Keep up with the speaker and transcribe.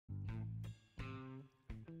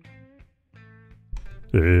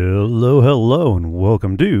Hello, hello, and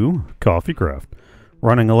welcome to CoffeeCraft.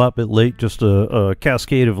 Running a lot bit late, just a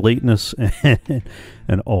cascade of lateness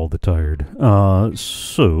and all the tired.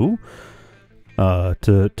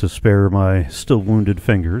 To spare my still wounded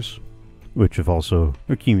fingers, which have also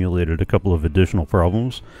accumulated a couple of additional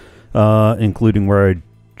problems, including where I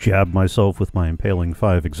jabbed myself with my Impaling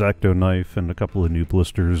 5 X-Acto knife and a couple of new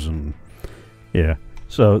blisters, and yeah.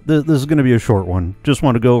 So this is going to be a short one. Just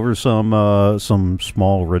want to go over some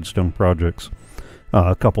small redstone projects.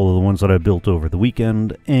 A couple of the ones that I built over the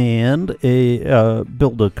weekend, and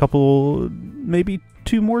build a couple, maybe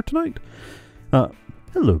two more tonight.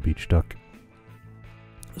 Hello, Beach Duck.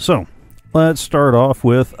 So, let's start off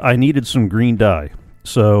with, I needed some green dye.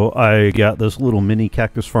 So, I got this little mini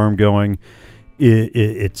cactus farm going.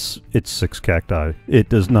 It's 6 cacti.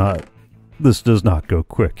 This does not go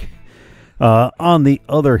quick. On the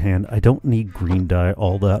other hand, I don't need green dye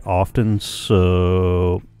all that often,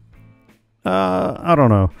 so I don't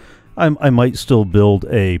know. I might still build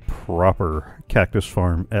a proper cactus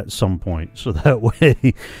farm at some point, so that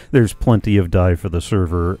way there's plenty of dye for the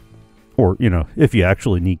server, or, you know, if you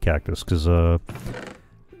actually need cactus, because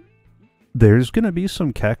there's going to be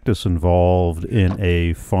some cactus involved in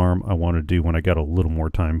a farm I want to do when I got a little more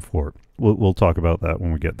time for it. We'll talk about that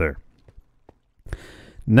when we get there.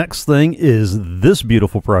 Next thing is this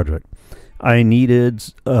beautiful project. I needed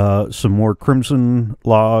some more crimson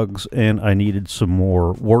logs, and I needed some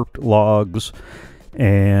more warped logs,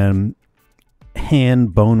 and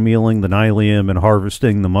hand bone mealing the nylium and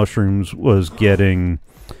harvesting the mushrooms was getting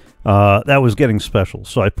special.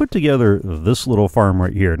 So I put together this little farm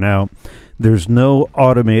right here. Now, there's no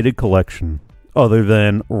automated collection other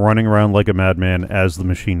than running around like a madman as the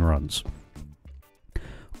machine runs.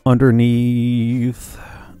 Underneath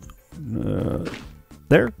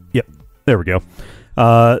there? Yep. There we go.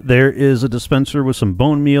 There is a dispenser with some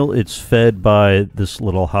bone meal. It's fed by this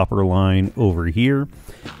little hopper line over here.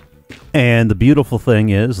 And the beautiful thing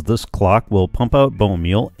is this clock will pump out bone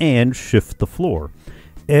meal and shift the floor.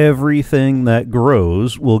 Everything that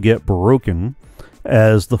grows will get broken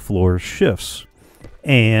as the floor shifts.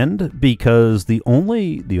 And because the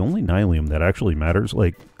only nylium that actually matters,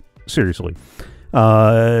 like, seriously,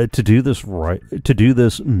 to do this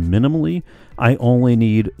minimally, I only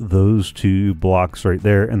need those 2 blocks right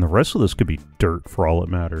there, and the rest of this could be dirt for all it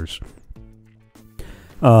matters.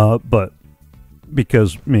 But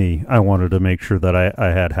because I wanted to make sure that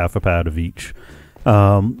I had half a pad of each.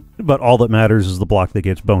 But all that matters is the block that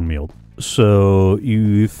gets bone mealed. So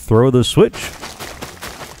you throw the switch,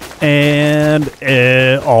 and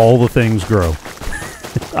all the things grow.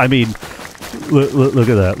 I mean, look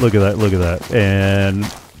at that, look at that, look at that. And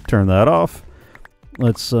turn that off.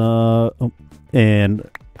 Let's, and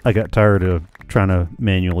I got tired of trying to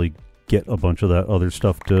manually get a bunch of that other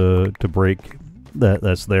stuff to break.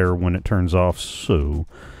 That's there when it turns off, so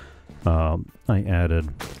I added,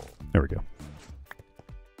 there we go,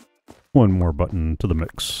 one more button to the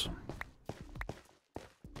mix.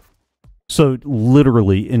 So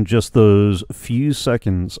literally in just those few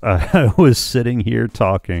seconds I was sitting here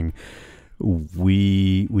talking,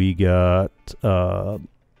 we got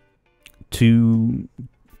 2,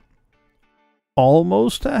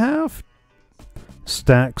 almost a half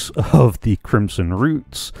stacks of the crimson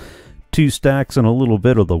roots, 2 stacks and a little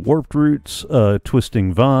bit of the warped roots,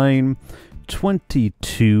 twisting vine,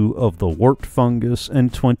 22 of the warped fungus,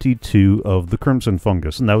 and 22 of the crimson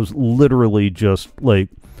fungus. And that was literally just like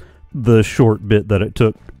the short bit that it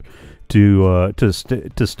took to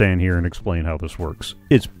stand here and explain how this works.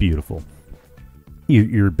 It's beautiful.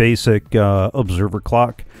 Your basic observer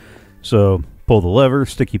clock. So pull the lever,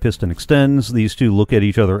 sticky piston extends. These 2 look at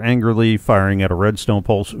each other angrily, firing at a redstone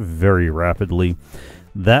pulse very rapidly.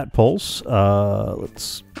 That pulse,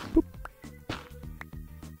 let's... Boop.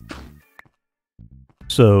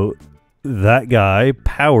 So that guy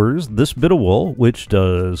powers this bit of wool, which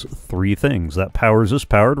does 3 things. That powers this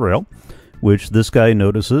powered rail, which this guy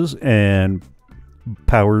notices and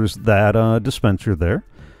powers that dispenser there,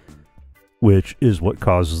 which is what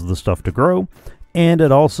causes the stuff to grow. And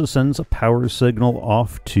it also sends a power signal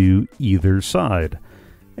off to either side.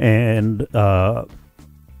 And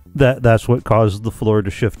that's what causes the floor to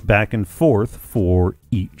shift back and forth for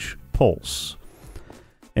each pulse.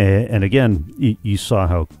 And again, you saw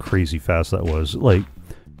how crazy fast that was. Like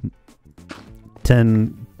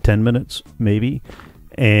 10 minutes, maybe.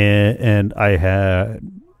 And I had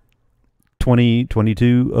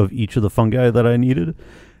 22 of each of the fungi that I needed.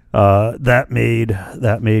 That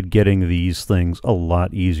made getting these things a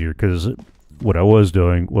lot easier, because what I was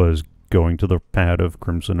doing was going to the pad of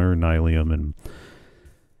crimson or nylium and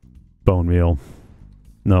bone meal,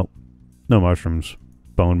 Nope, no mushrooms.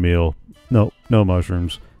 Bone meal. Nope, no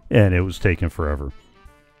mushrooms. And it was taking forever.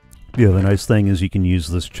 The other nice thing is you can use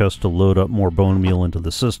this chest to load up more bone meal into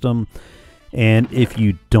the system. And if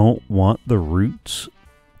you don't want the roots,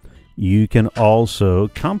 you can also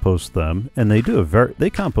compost them, and they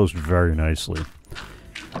compost very nicely.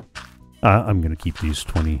 I'm going to keep these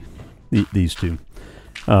these two.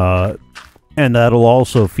 And that'll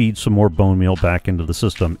also feed some more bone meal back into the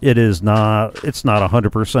system. It's not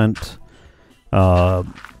 100%,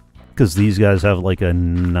 because these guys have like a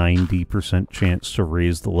 90% chance to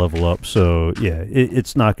raise the level up. So yeah,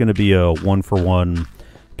 it's not going to be a one-for-one,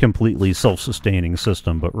 completely self-sustaining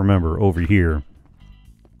system. But remember, over here,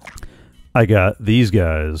 I got these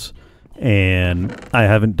guys, and I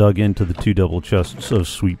haven't dug into the 2 double chests of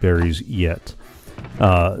sweet berries yet.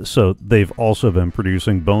 So they've also been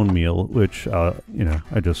producing bone meal, which, you know,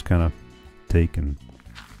 I just kind of take and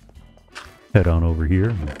head on over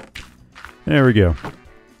here. There we go.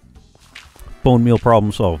 Bone meal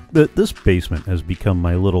problem solved. This basement has become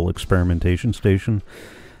my little experimentation station.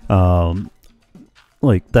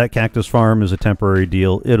 Like, that cactus farm is a temporary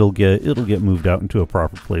deal. It'll get moved out into a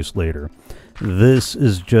proper place later. This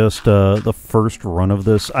is just the first run of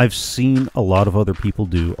this. I've seen a lot of other people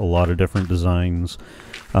do a lot of different designs.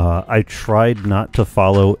 I tried not to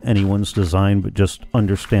follow anyone's design, but just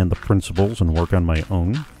understand the principles and work on my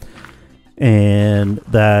own. And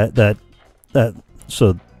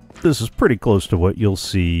so this is pretty close to what you'll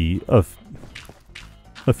see a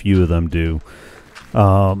few of them do.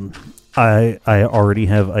 I already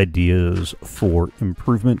have ideas for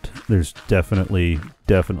improvement. There's definitely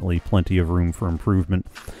plenty of room for improvement.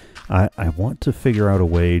 I want to figure out a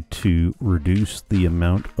way to reduce the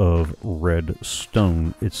amount of red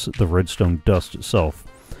stone. It's the redstone dust itself,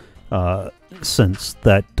 since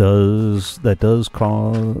that's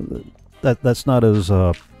not as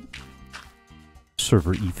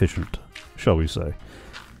server efficient, shall we say.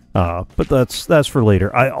 But that's for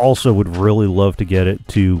later. I also would really love to get it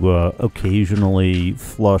to occasionally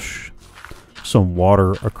flush some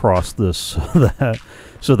water across this,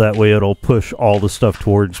 so that way it'll push all the stuff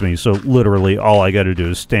towards me. So literally all I got to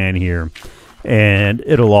do is stand here, and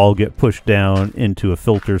it'll all get pushed down into a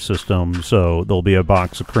filter system. So there'll be a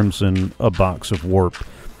box of crimson, a box of warp,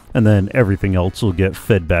 and then everything else will get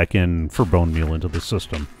fed back in for bone meal into the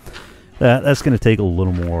system. That's going to take a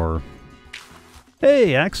little more.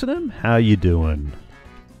 Hey, Accident, how you doing?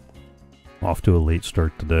 Off to a late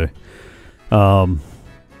start today.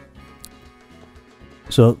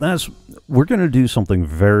 So we're going to do something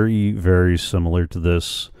very, very similar to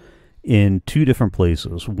this in 2 different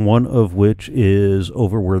places. One of which is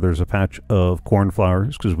over where there's a patch of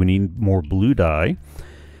cornflowers, because we need more blue dye.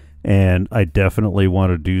 And I definitely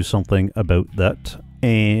want to do something about that.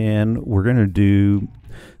 And we're going to do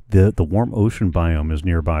the warm ocean biome is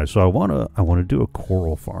nearby, so I want to do a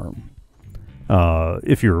coral farm.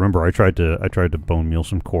 If you remember, I tried to bone meal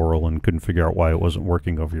some coral and couldn't figure out why it wasn't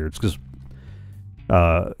working over here. It's because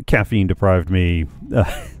caffeine deprived me.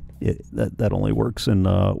 That only works in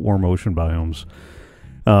warm ocean biomes.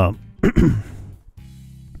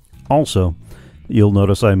 Also, you'll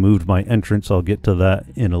notice I moved my entrance. I'll get to that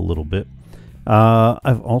in a little bit.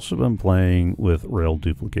 I've also been playing with rail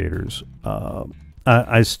duplicators.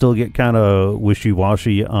 I still get kind of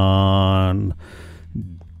wishy-washy on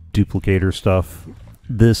duplicator stuff.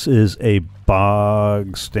 This is a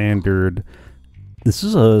bog standard. This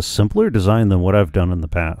is a simpler design than what I've done in the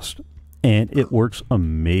past, and it works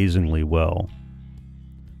amazingly well.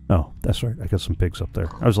 Oh, that's right. I got some pigs up there.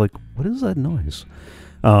 I was like, what is that noise?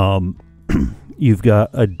 You've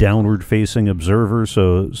got a downward-facing observer,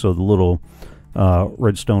 so the little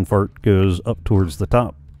redstone fart goes up towards the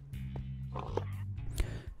top.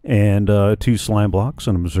 And 2 slime blocks,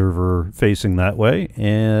 an observer facing that way,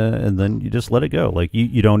 and then you just let it go. Like,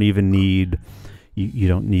 you don't even need you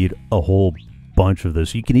don't need a whole bunch of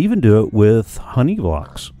this. You can even do it with honey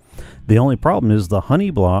blocks. The only problem is the honey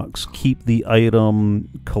blocks keep the item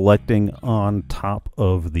collecting on top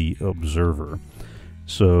of the observer.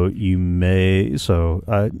 So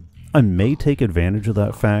I may take advantage of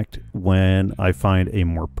that fact when I find a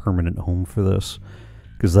more permanent home for this,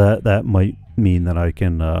 because that might mean that I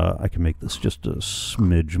can make this just a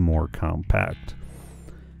smidge more compact.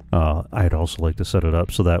 I'd also like to set it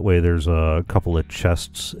up so that way there's a couple of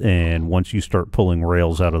chests, and once you start pulling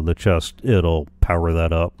rails out of the chest, it'll power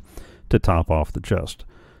that up to top off the chest.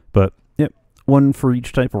 But yep, one for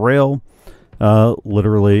each type of rail.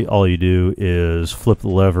 Literally all you do is flip the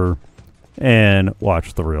lever and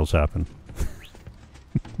watch the rails happen.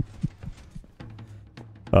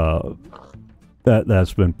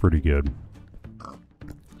 That's been pretty good.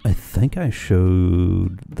 I think I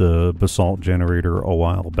showed the basalt generator a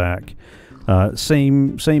while back.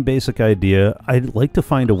 Same basic idea. I'd like to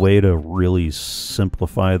find a way to really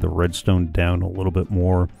simplify the redstone down a little bit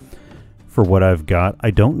more for what I've got.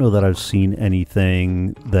 I don't know that I've seen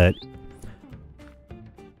anything that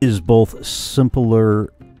is both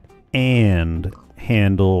simpler and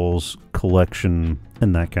handles collection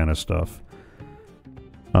and that kind of stuff.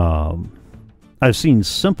 I've seen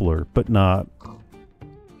simpler, but not...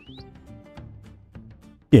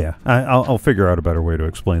 Yeah, I'll figure out a better way to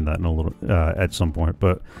explain that in a little at some point.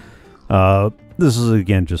 But this is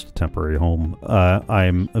again just a temporary home.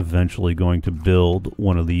 I'm eventually going to build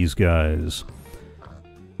one of these guys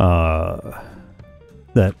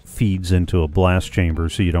that feeds into a blast chamber,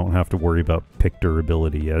 so you don't have to worry about pick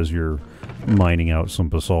durability as you're mining out some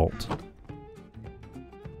basalt.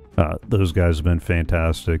 Those guys have been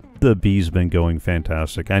fantastic. The bee's been going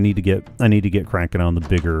fantastic. I need to get cranking on the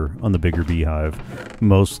bigger beehive,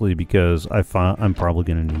 mostly because I'm probably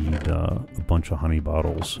going to need a bunch of honey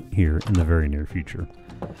bottles here in the very near future.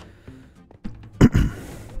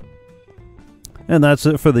 And that's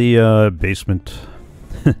it for the basement,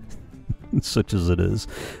 such as it is.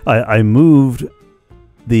 I moved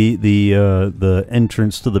the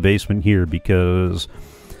entrance to the basement here because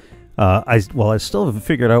I still haven't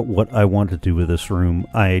figured out what I want to do with this room.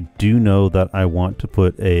 I do know that I want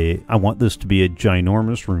this to be a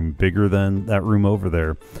ginormous room, bigger than that room over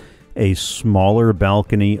there. A smaller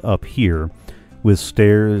balcony up here with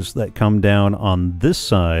stairs that come down on this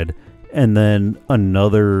side, and then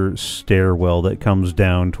another stairwell that comes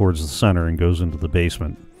down towards the center and goes into the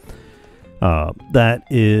basement. That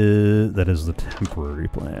is the temporary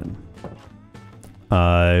plan.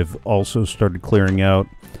 I've also started clearing out.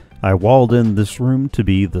 I walled in this room to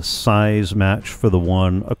be the size match for the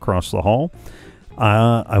one across the hall.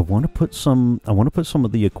 I want to put some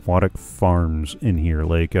of the aquatic farms in here.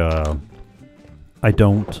 Like I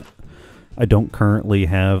don't currently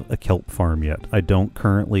have a kelp farm yet. I don't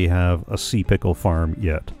currently have a sea pickle farm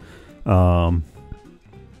yet. I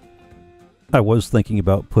was thinking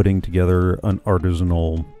about putting together an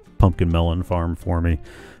artisanal pumpkin melon farm for me,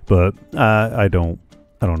 but I don't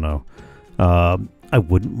know. I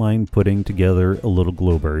wouldn't mind putting together a little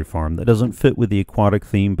glowberry farm that doesn't fit with the aquatic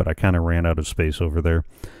theme, but I kind of ran out of space over there.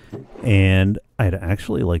 And I'd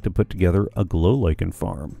actually like to put together a glow lichen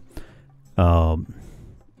farm.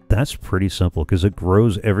 That's pretty simple because it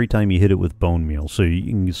grows every time you hit it with bone meal. So you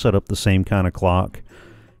can set up the same kind of clock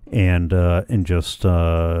and just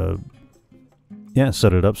set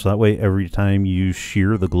it up so that way every time you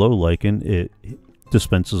shear the glow lichen, it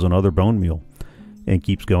dispenses another bone meal. And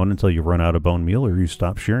keeps going until you run out of bone meal or you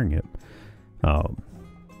stop shearing it.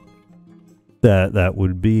 That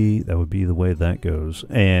would be the way that goes.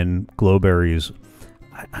 And glowberries,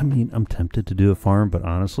 I mean, I'm tempted to do a farm, but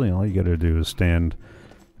honestly, all you got to do is stand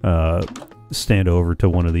over to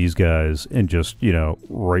one of these guys and just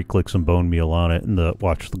right-click some bone meal on it and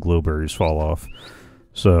watch the glowberries fall off.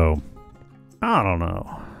 So I don't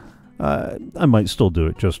know. I might still do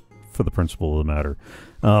it just for the principle of the matter.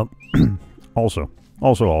 Also,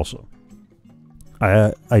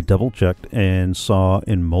 I double-checked and saw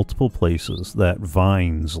in multiple places that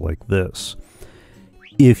vines like this,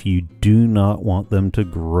 if you do not want them to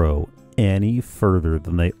grow any further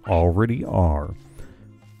than they already are,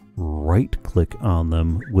 right-click on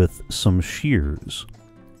them with some shears,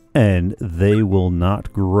 and they will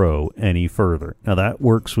not grow any further. Now, that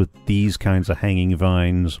works with these kinds of hanging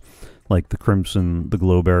vines, like the crimson, the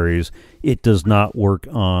glowberries. It does not work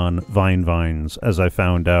on vines, as I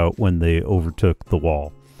found out when they overtook the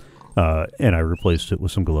wall. And I replaced it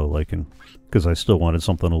with some glow lichen because I still wanted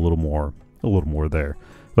something a little more there.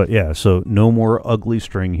 But yeah, so no more ugly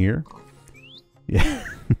string here. Yeah.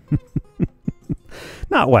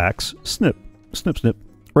 Not wax. Snip, snip, snip.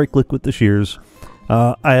 Right click with the shears.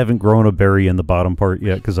 I haven't grown a berry in the bottom part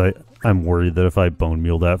yet because I'm worried that if I bone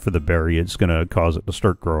meal that for the berry, it's going to cause it to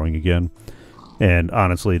start growing again. And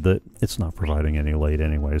honestly, it's not providing any light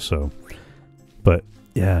anyway, so. But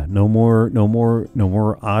yeah, no more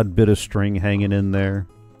odd bit of string hanging in there.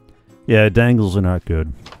 Yeah, dangles are not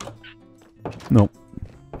good. Nope.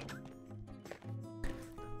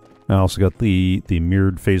 I also got the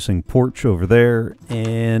mirrored facing porch over there,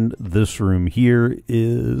 and this room here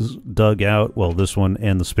is dug out. Well, this one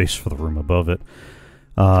and the space for the room above it.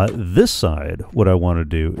 This side, what I want to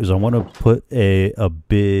do is I want to put a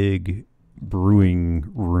big brewing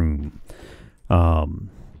room.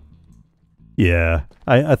 Yeah,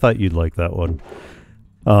 I thought you'd like that one.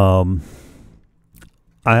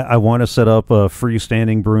 I want to set up a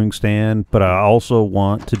freestanding brewing stand, but I also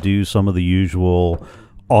want to do some of the usual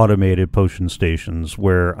automated potion stations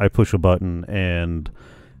where I push a button and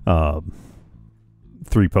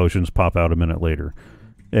 3 potions pop out a minute later,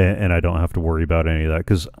 and I don't have to worry about any of that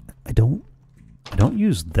because I don't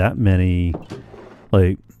use that many.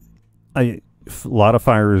 Like, a lot of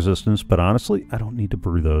fire resistance, but honestly, I don't need to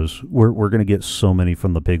brew those. We're gonna get so many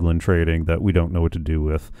from the piglin trading that we don't know what to do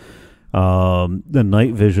with. The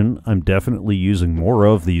night vision, I'm definitely using more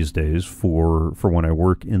of these days for when I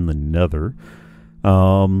work in the nether.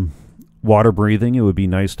 Water breathing, it would be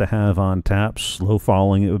nice to have on tap. Slow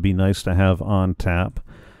falling, it would be nice to have on tap.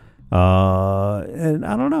 And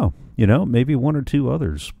I don't know, maybe 1 or 2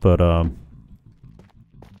 others, but I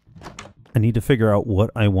need to figure out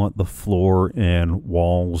what I want the floor and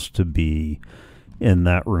walls to be in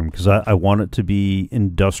that room, because I want it to be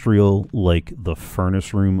industrial like the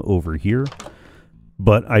furnace room over here,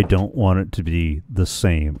 but I don't want it to be the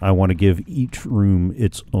same. I want to give each room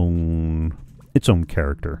its own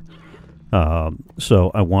character.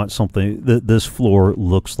 So I want something that this floor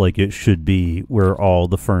looks like it should be, where all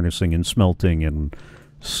the furnacing and smelting and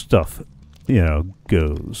stuff,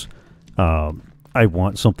 goes. I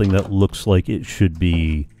want something that looks like it should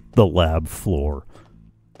be the lab floor,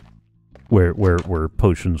 where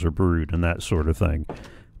potions are brewed and that sort of thing.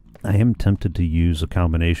 I am tempted to use a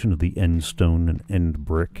combination of the end stone and end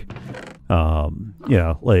brick.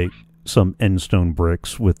 Like some end stone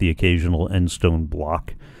bricks with the occasional end stone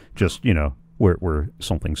block, just, where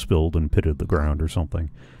something spilled and pitted the ground or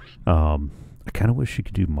something. I kind of wish you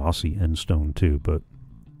could do mossy end stone too, but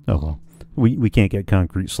oh well. We can't get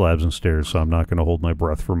concrete slabs and stairs, so I'm not going to hold my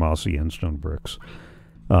breath for mossy end stone bricks.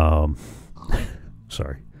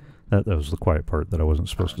 Sorry. That was the quiet part that I wasn't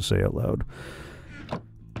supposed to say out loud.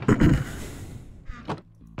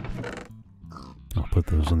 I'll put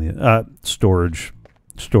those in the storage.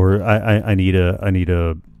 I need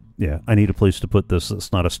a place to put this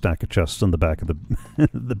that's not a stack of chests in the back of the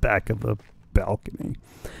the back of the balcony.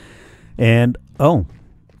 And I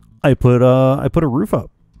put a roof up.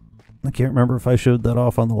 I can't remember if I showed that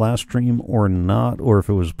off on the last stream or not, or if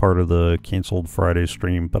it was part of the canceled Friday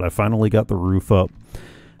stream, but I finally got the roof up.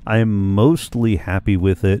 I am mostly happy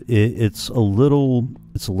with it. It's a little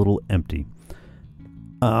empty.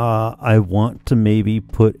 I want to maybe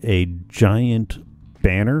put a giant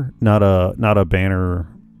banner, not a banner,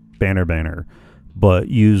 but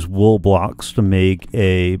use wool blocks to make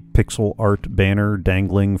a pixel art banner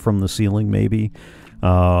dangling from the ceiling, maybe.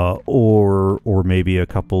 Or maybe a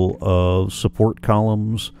couple of support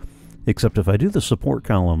columns. Except if I do the support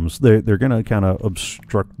columns, they're going to kind of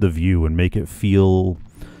obstruct the view and make it feel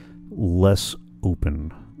less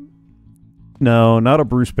open. No, not a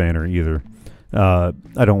Bruce banner either. I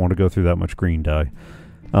don't want to go through that much green dye.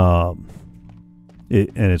 And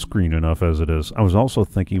it's green enough as it is. I was also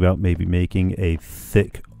thinking about maybe making a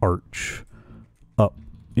thick arch up,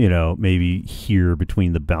 maybe here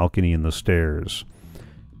between the balcony and the stairs.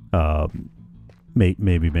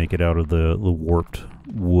 Maybe make it out of the warped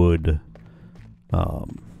wood. But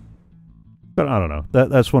I don't know.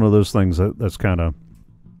 That's one of those things that's kind of,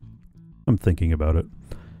 I'm thinking about it.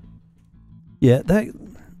 Yeah,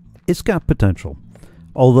 it's got potential.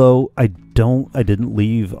 Although I didn't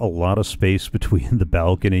leave a lot of space between the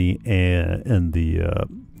balcony and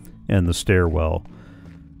the stairwell.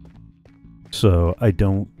 So I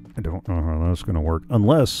don't know how that's going to work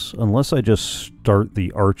unless I just start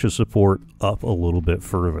the arch of support up a little bit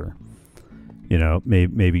further.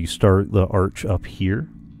 Maybe start the arch up here.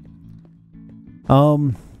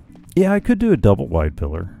 Yeah, I could do a double wide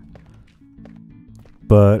pillar,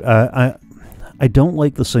 but I don't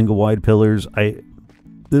like the single wide pillars.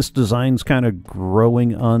 This design's kind of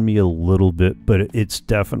growing on me a little bit, but it's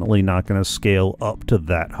definitely not going to scale up to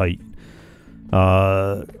that height.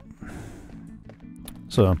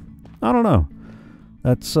 So I don't know.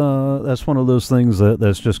 That's one of those things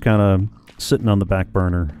that's just kind of sitting on the back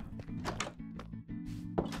burner.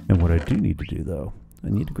 And what I do need to do, though, I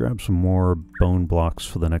need to grab some more bone blocks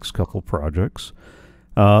for the next couple projects.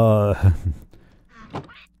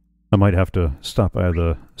 I might have to stop by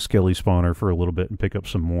the skelly spawner for a little bit and pick up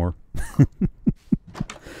some more.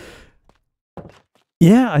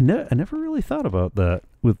 Yeah, I never really thought about that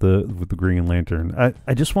with the Green Lantern.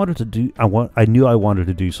 I just wanted to do I knew I wanted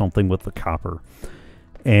to do something with the copper.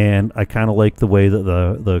 And I kind of like the way that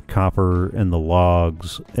the copper and the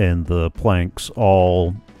logs and the planks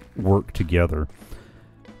all work together.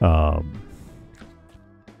 And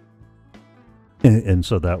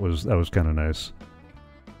so that was kind of nice.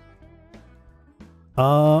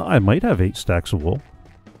 I might have 8 stacks of wool.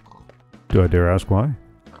 Do I dare ask why?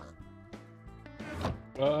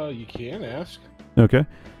 You can ask. Okay.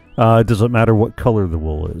 Does it matter what color the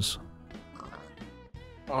wool is?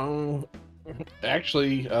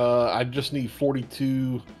 Actually, I just need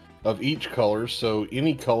 42 of each color, so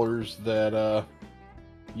any colors that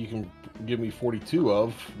you can give me 42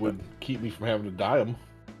 of would keep me from having to dye them.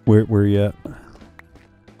 Where are you at?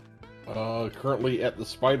 Currently at the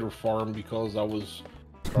spider farm because I was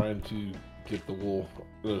trying to get the wool,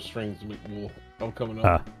 the strings to make wool. I'm coming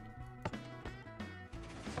up.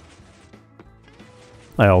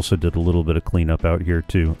 I also did a little bit of cleanup out here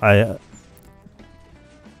too.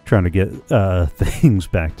 Trying to get things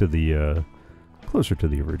back to the closer to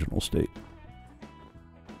the original state.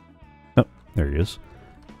 Oh, there he is.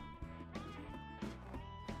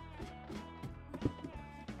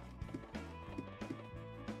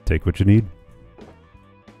 Take what you need.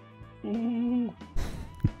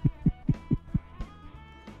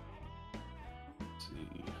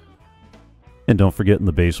 And don't forget, in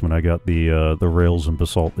the basement, I got the rails and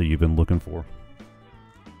basalt that you've been looking for.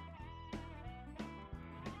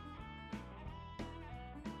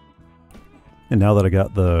 And now that I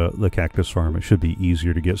got the cactus farm, it should be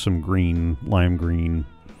easier to get some green, lime green,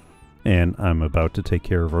 and I'm about to take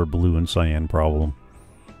care of our blue and cyan problem.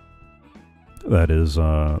 That is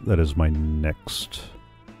my next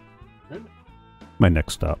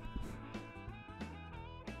stop.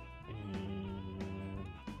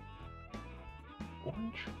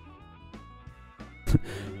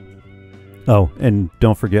 Oh, and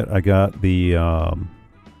don't forget, I got the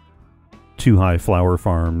 2 high flower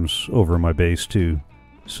farms over my base too,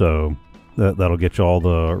 so that'll get you all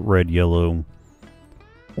the red, yellow,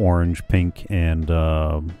 orange, pink, and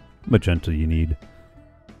magenta you need.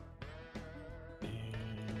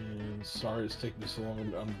 And sorry it's taking me so long.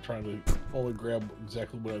 I'm trying to only grab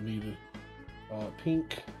exactly what I needed.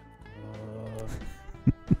 Pink,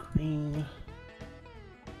 green.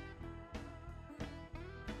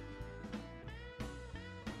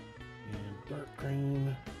 Dark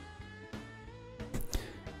green.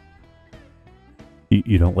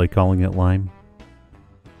 You don't like calling it lime?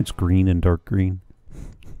 It's green and dark green.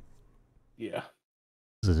 Yeah.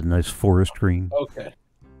 This is a nice forest green. Okay.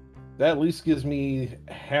 That at least gives me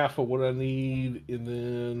half of what I need, and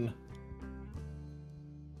then...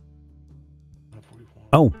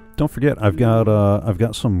 Oh, don't forget, I've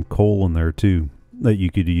got some coal in there too that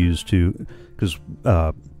you could use to, because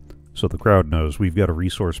so the crowd knows, we've got a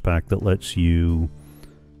resource pack that lets you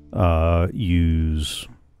use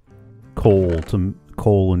coal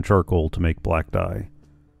and charcoal to make black dye.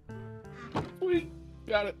 Sweet,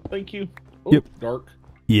 got it. Thank you. Oh, yep. Dark.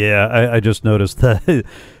 Yeah, I just noticed that.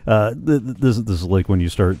 This is like when you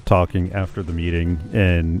start talking after the meeting,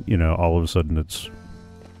 and you know, all of a sudden it's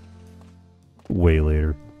way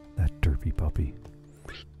later. That derpy puppy.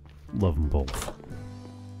 Love them both.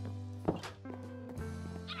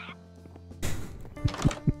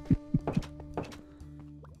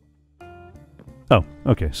 Oh,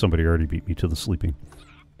 okay. Somebody already beat me to the sleeping.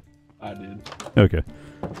 I did. Okay.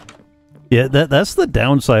 Yeah, that's the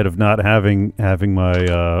downside of not having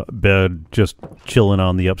my bed just chilling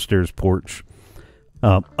on the upstairs porch.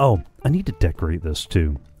 Oh, I need to decorate this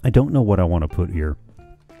too. I don't know what I want to put here.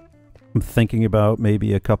 I'm thinking about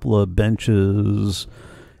maybe a couple of benches,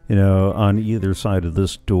 you know, on either side of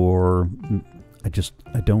this door.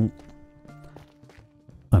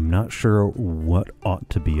 I'm not sure what ought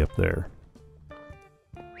to be up there.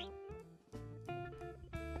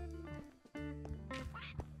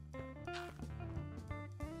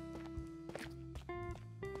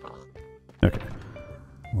 Okay,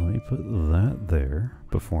 let me put that there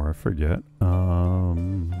before I forget.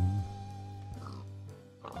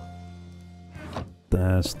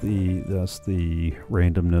 That's the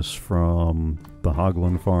randomness from the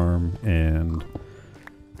Hoglin farm, and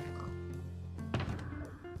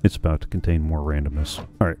it's about to contain more randomness.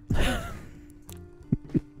 All right,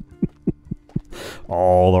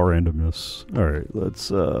 all the randomness. All right,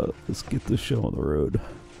 let's get this show on the road.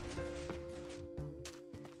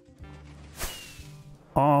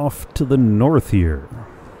 Off to the north here.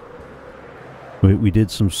 We did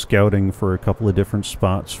some scouting for a couple of different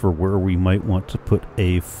spots for where we might want to put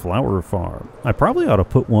a flower farm. I probably ought to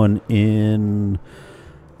put one in...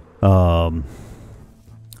 I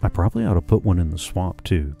probably ought to put one in the swamp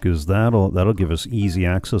too, because that'll give us easy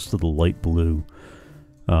access to the light blue.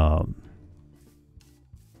 All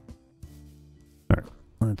right,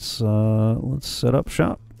 let's set up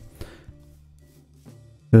shop.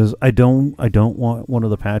 Because I don't want one of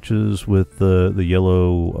the patches with the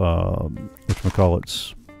yellow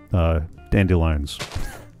whatchamacallits, dandelions.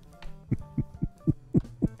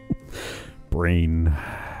 Brain.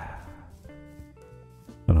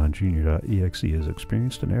 But on junior.exe has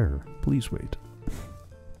experienced an error. Please wait.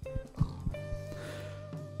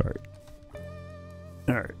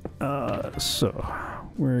 Alright. So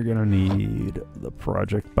we're gonna need the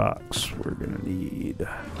project box. We're gonna need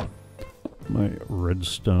my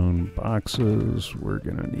redstone boxes. We're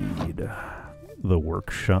gonna need the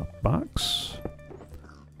workshop box.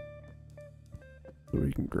 So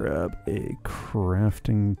we can grab a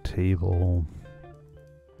crafting table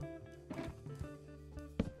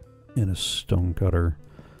and a stone cutter.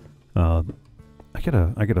 I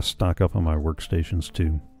gotta stock up on my workstations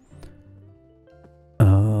too.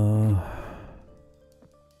 I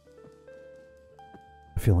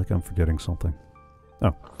feel like I'm forgetting something.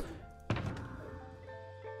 Oh.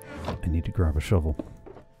 I need to grab a shovel.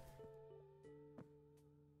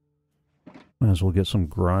 Might as well get some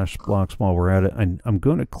grass blocks while we're at it. I'm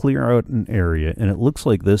going to clear out an area, and it looks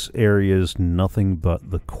like this area is nothing but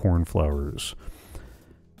the cornflowers,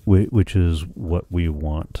 which is what we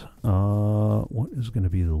want. What is going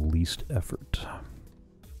to be the least effort?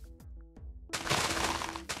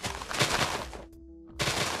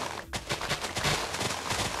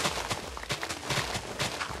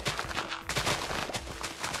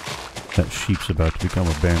 That sheep's about to become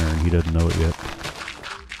a banner, and he doesn't know it yet.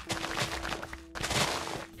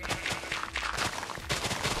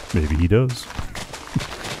 Maybe he does.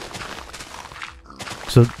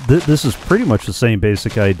 So this is pretty much the same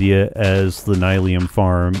basic idea as the Nylium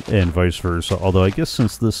farm and vice versa, although I guess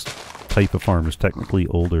since this type of farm is technically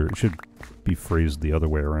older, it should be phrased the other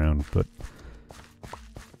way around, but...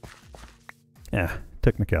 yeah,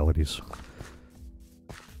 technicalities.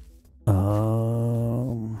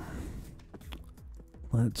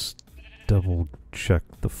 Let's double check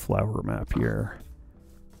the flower map here.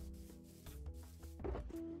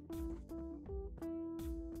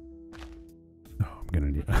 Oh, I'm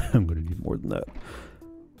gonna need more than that.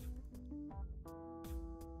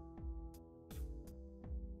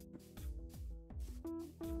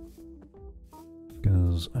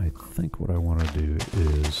 Because I think what I want to do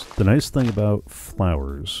is, the nice thing about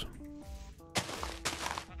flowers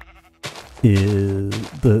is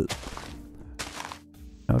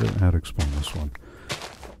how to explain this one.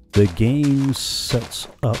 The game sets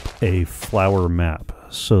up a flower map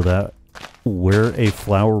so that where a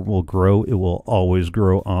flower will grow, it will always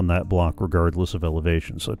grow on that block regardless of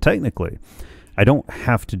elevation. So technically, I don't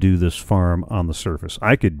have to do this farm on the surface.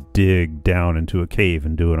 I could dig down into a cave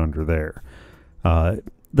and do it under there.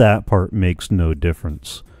 That part makes no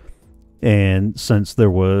difference. And since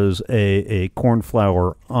there was a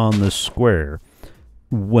cornflower on this square,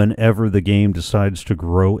 whenever the game decides to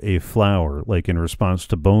grow a flower, like in response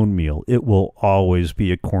to bone meal, it will always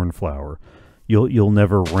be a cornflower. You'll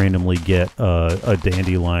never randomly get a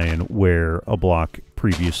dandelion where a block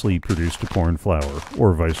previously produced a cornflower,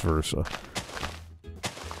 or vice versa.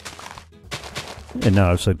 And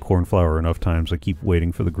now I've said cornflower enough times, I keep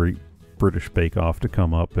waiting for the Great British Bake Off to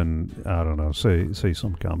come up and, I don't know, say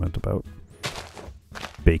some comment about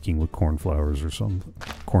baking with cornflowers or some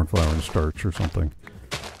cornflower and starch or something.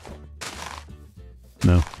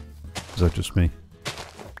 No? Is that just me?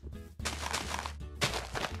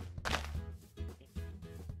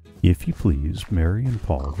 If you please, Mary and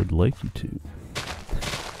Paul would like you to.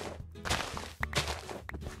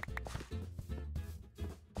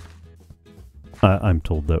 I'm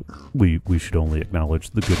told that we should only acknowledge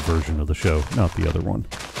the good version of the show, not the other one.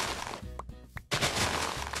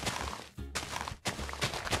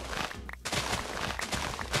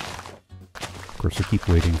 Of course, I keep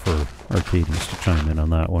waiting for Arcades to chime in on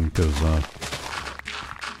that one, because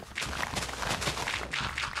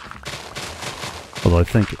although I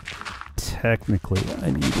think technically I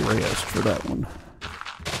need rest for that one.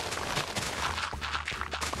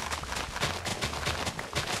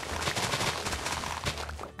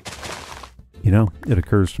 You know, it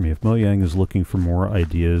occurs to me, if Mojang is looking for more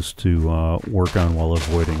ideas to work on while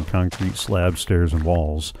avoiding concrete slabs, stairs, and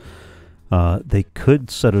walls, they could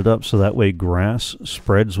set it up so that way grass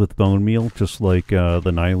spreads with bone meal, just like the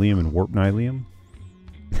Nylium and Warp Nylium.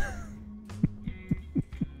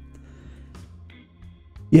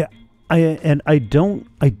 Yeah, I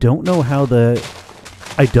don't know how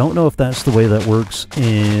I don't know if that's the way that works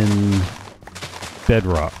in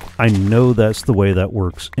Bedrock. I know that's the way that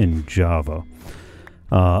works in Java.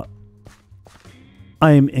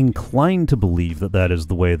 I'm inclined to believe that that is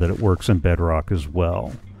the way that it works in Bedrock as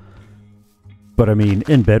well. But I mean,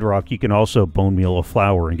 in Bedrock, you can also bone meal a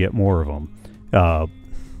flower and get more of them.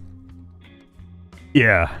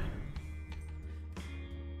 Yeah.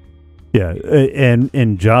 Yeah, and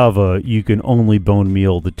in Java, you can only bone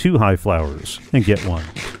meal the 2 high flowers and get one.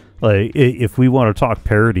 Like, if we want to talk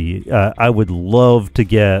parody, I would love to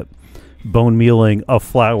get bone mealing a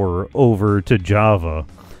flower over to Java.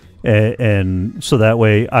 And so that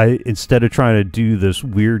way, instead of trying to do this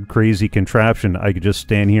weird, crazy contraption, I could just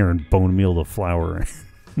stand here and bone meal the flower.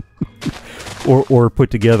 or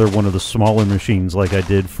put together one of the smaller machines like I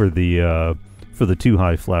did for the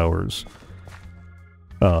 2-high flowers.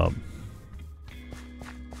 But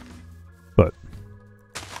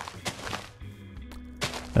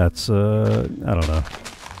that's I don't know.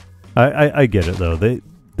 I get it though.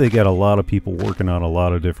 They got a lot of people working on a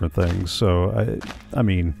lot of different things. So I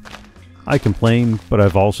mean, I complain, but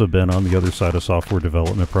I've also been on the other side of software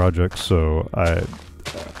development projects. So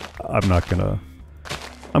I'm not gonna.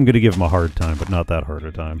 I'm gonna give them a hard time, but not that hard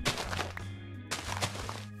a time.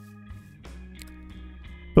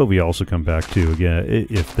 But we also come back to, again,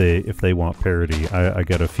 if they want parody, I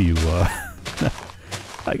got a few.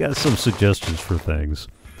 I got some suggestions for things.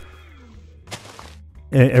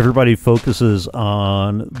 Everybody focuses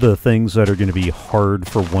on the things that are going to be hard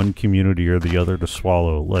for one community or the other to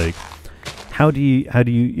swallow. Like, how do you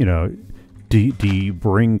do you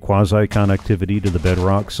bring quasi connectivity to the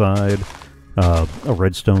Bedrock side? A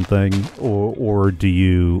Redstone thing, or do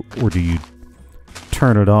you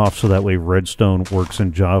turn it off so that way Redstone works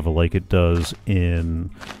in Java like it does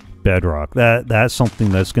in Bedrock? That's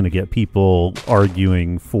something that's going to get people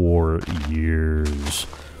arguing for years.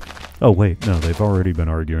 Oh wait, no, they've already been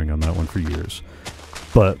arguing on that one for years.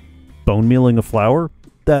 But bone mealing a flower,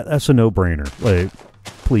 that's a no-brainer. Like,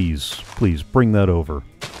 please bring that over.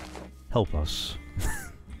 Help us.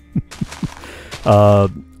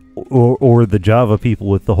 Or the Java people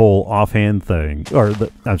with the whole offhand thing, or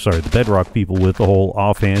the Bedrock people with the whole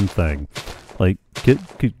offhand thing. Like,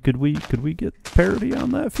 could we get parody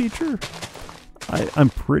on that feature? I'm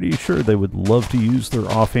pretty sure they would love to use their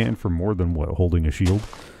offhand for more than what, holding a shield.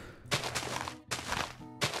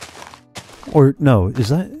 Or no, is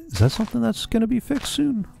that something that's going to be fixed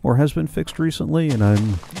soon, or has been fixed recently, and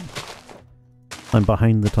I'm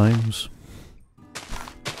behind the times?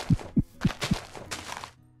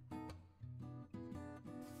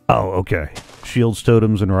 Oh, okay. Shields,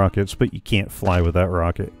 totems, and rockets, but you can't fly with that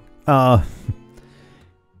rocket.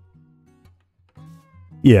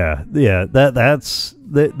 Yeah. There's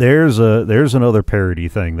another parody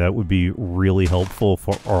thing that would be really helpful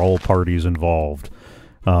for all parties involved.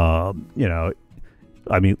 I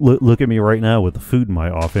mean, look at me right now with the food in my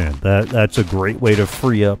offhand. That's a great way to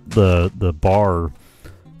free up the bar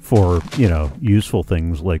for, useful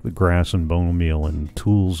things like the grass and bone meal and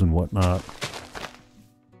tools and whatnot.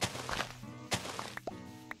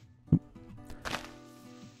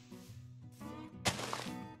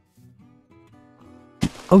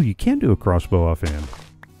 Oh, you can do a crossbow offhand.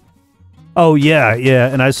 Oh, yeah,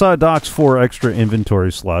 and I saw Doc's 4 extra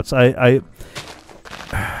inventory slots. Man,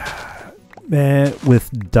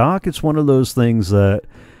 with Doc, it's one of those things that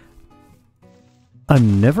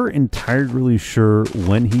I'm never entirely sure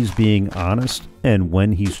when he's being honest and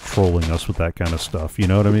when he's trolling us with that kind of stuff. You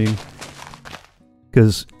know what I mean?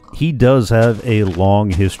 Because he does have a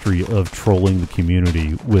long history of trolling the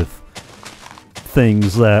community with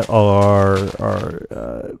things that are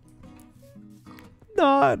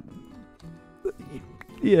not,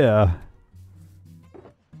 yeah,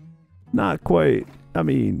 not quite. I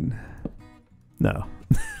mean, no.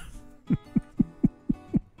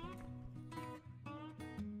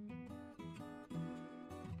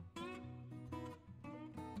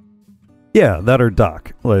 Yeah, that or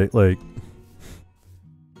Doc. Like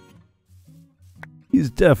he's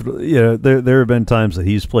definitely, there have been times that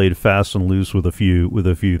he's played fast and loose with a few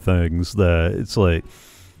things that it's like,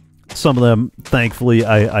 some of them, thankfully,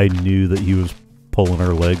 I knew that he was pulling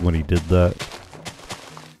our leg when he did that.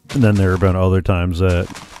 And then there have been other times that,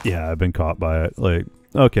 yeah, I've been caught by it. Like,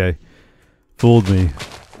 okay, fooled me.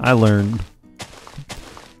 I learned.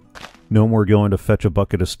 No more going to fetch a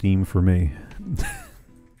bucket of steam for me.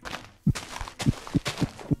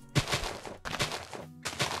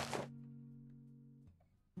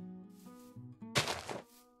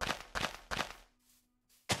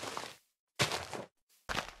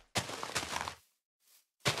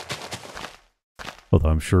 Although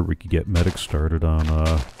I'm sure we could get medics started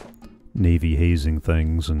on Navy hazing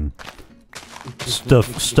things and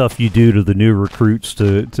stuff you do to the new recruits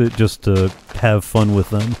to just to have fun with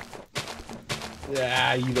them.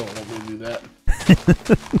 Yeah, you don't want me to do that.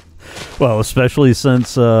 Well, especially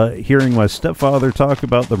since hearing my stepfather talk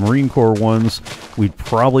about the Marine Corps ones, we'd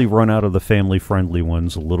probably run out of the family-friendly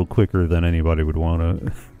ones a little quicker than anybody would want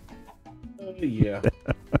to. Yeah.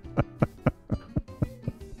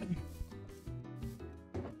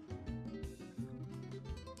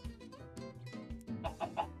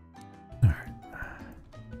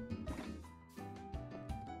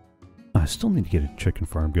 I still need to get a chicken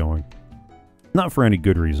farm going. Not for any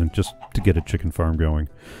good reason, just to get a chicken farm going.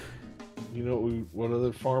 You know what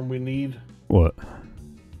other farm we need? What?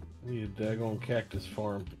 We need a daggone cactus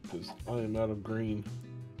farm, because I am out of green.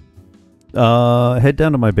 Head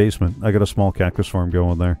down to my basement. I got a small cactus farm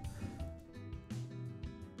going there.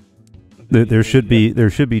 There should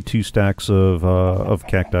be 2 stacks of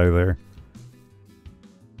cacti there.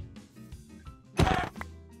 How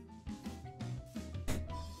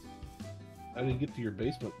do you get to your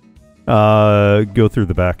basement? Go through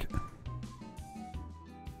the back.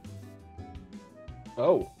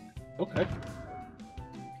 Oh, okay.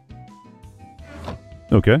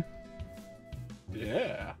 Okay.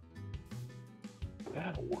 Yeah.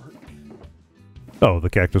 That'll work. Oh, the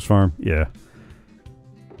cactus farm? Yeah.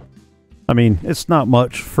 I mean, it's not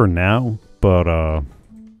much for now, but,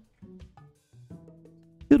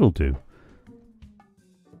 it'll do.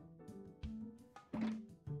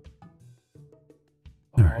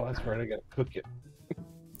 Oh, that's right, I gotta cook it.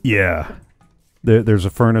 Yeah. There's a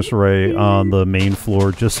furnace array on the main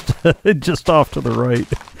floor just just off to the right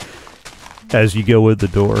as you go in the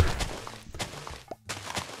door.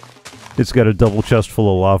 It's got a double chest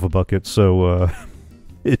full of lava buckets, so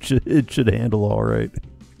it should handle all right.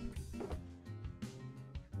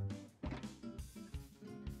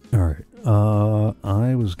 All right.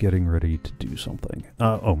 I was getting ready to do something.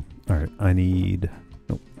 Oh, all right. I need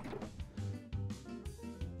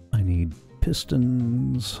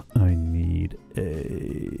pistons. I need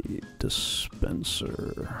a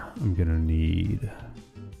dispenser. I'm gonna need,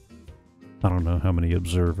 I don't know how many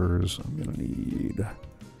observers. I'm gonna need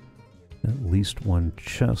at least 1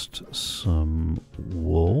 chest, some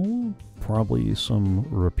wool, probably some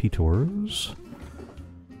repeaters.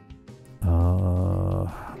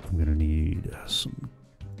 I'm gonna need some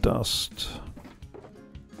dust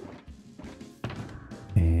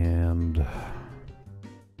and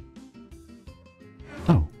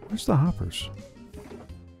where's the hoppers?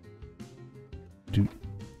 Do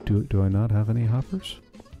I not have any hoppers?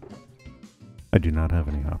 I do not have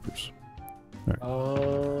any hoppers.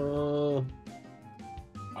 All right.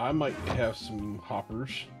 I might have some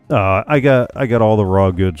hoppers. I got all the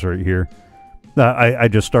raw goods right here. I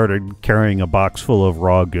just started carrying a box full of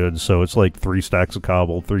raw goods, so it's like 3 stacks of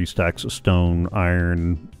cobble, 3 stacks of stone,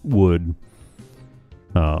 iron, wood.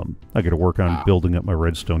 I got to work on building up my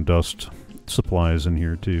redstone dust supplies in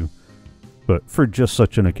here too, but for just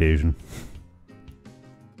such an occasion.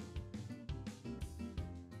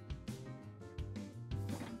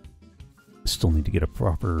 Still need to get a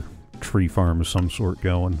proper tree farm of some sort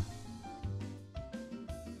going.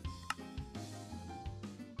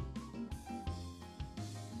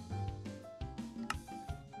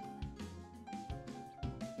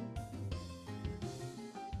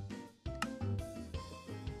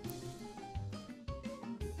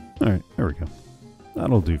 Alright, there we go.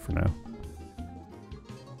 That'll do for now.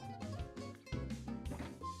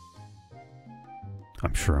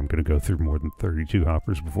 I'm sure I'm going to go through more than 32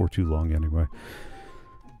 hoppers before too long anyway.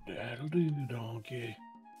 That'll do, donkey.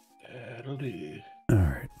 That'll do.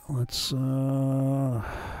 Alright, let's go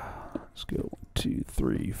 1, 2,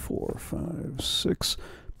 3, 4, 5, 6.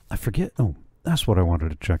 I forget. Oh, that's what I wanted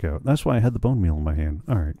to check out. That's why I had the bone meal in my hand.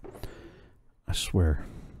 Alright. I swear.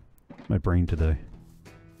 My brain today.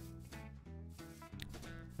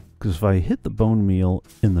 Because if I hit the bone meal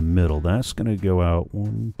in the middle, that's going to go out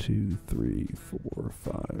 1, 2, 3, 4,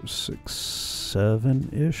 5, 6,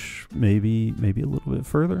 7-ish. Maybe a little bit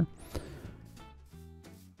further.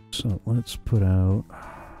 So let's put out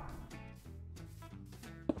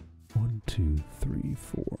 1, 2, 3,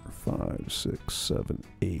 4, 5, 6, 7,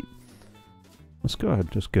 8. Let's go ahead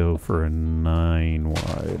and just go for a 9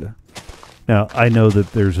 wide. Now, I know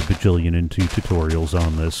that there's a bajillion and 2 tutorials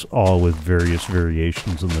on this, all with various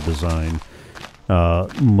variations in the design.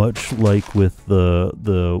 Much like with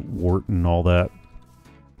the wart and all that,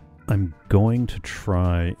 I'm going to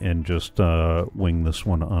try and just wing this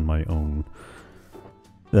one on my own.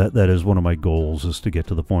 That is one of my goals, is to get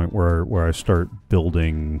to the point where I start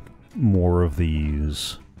building more of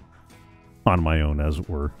these on my own, as it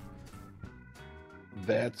were.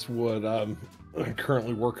 That's what I'm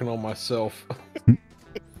currently working on myself.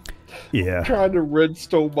 Yeah. Trying to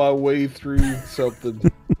redstone my way through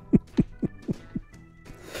something.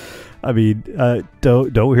 I mean,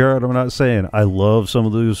 don't hear what I'm not saying. I love some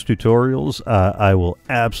of those tutorials. I will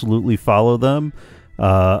absolutely follow them.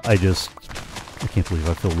 I can't believe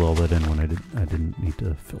I filled all that in when I didn't need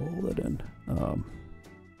to fill all that in.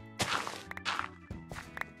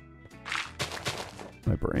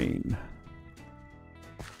 My brain.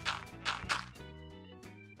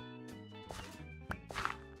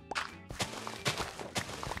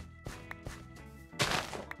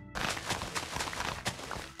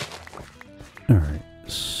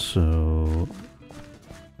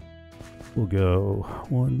 we'll go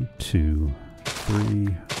 1, 2,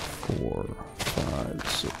 3, 4, 5,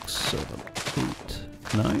 6, 7,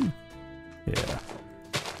 8, 9. Yeah.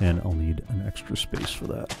 And I'll need an extra space for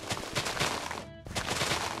that.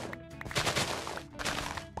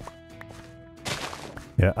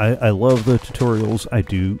 Yeah, I love the tutorials. I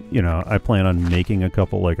do, you know, I plan on making a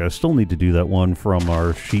couple. Like, I still need to do that one from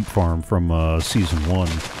our sheep farm from Season 1.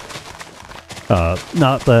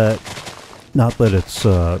 Not that it's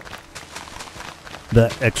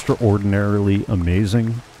that extraordinarily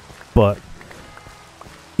amazing, but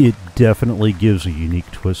it definitely gives a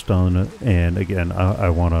unique twist on it. And again,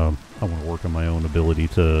 I wanna work on my own ability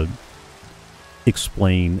to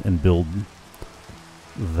explain and build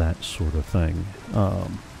that sort of thing.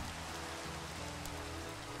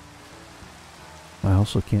 I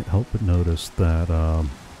also can't help but notice that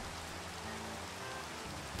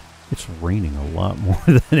it's raining a lot more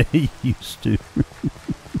than it used to.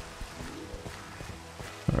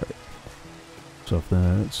 Alright. So if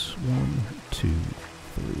that's 1, 2,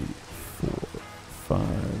 3, 4,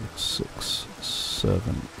 5, 6,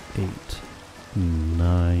 7, 8,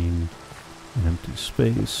 9, an empty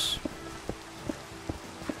space.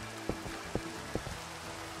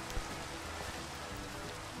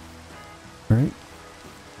 Alright.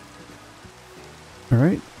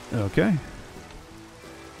 Alright, okay.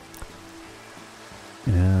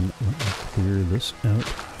 And let me clear this out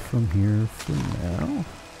from here for now.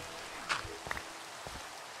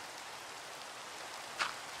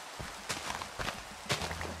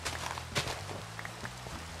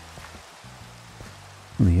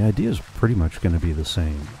 And the idea is pretty much going to be the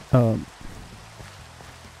same. You're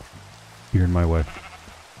in my way.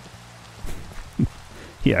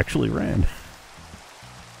 He actually ran.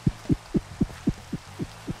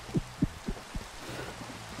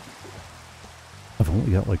 I've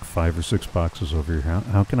only got like 5 or 6 boxes over here.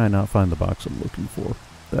 How can I not find the box I'm looking for?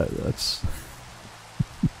 That's...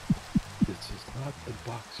 This is not the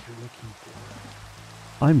box you're looking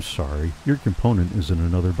for. I'm sorry. Your component is in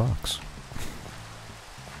another box.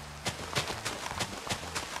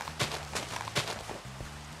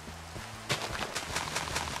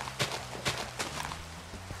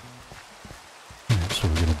 So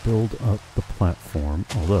we're going to build up the platform,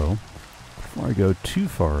 although before I go too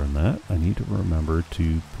far in that, I need to remember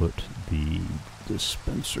to put the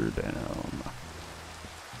dispenser down.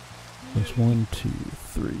 There's 1, 2,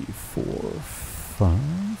 3, 4,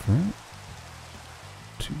 5, right?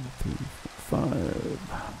 2, 3, 4,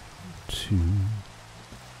 5, 2,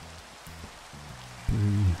 3,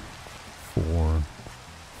 4,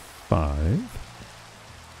 5.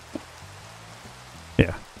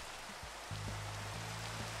 Yeah.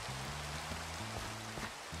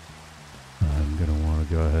 I'm going to want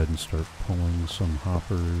to go ahead and start pulling some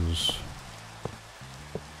hoppers.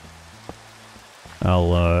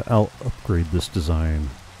 I'll upgrade this design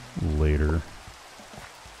later.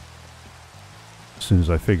 As soon as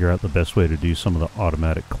I figure out the best way to do some of the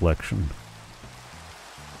automatic collection.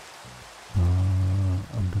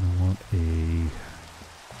 I'm going to want a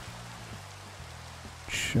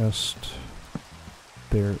chest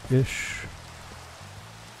there-ish.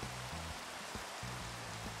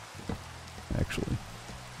 Actually.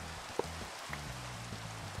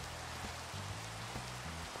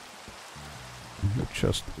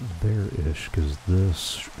 Just there-ish, because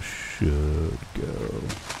this should go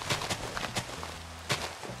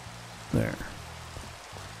there.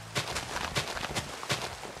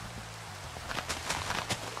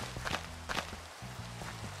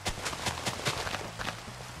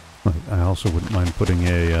 I also wouldn't mind putting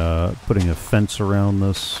a fence around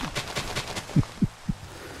this.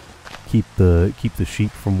 keep the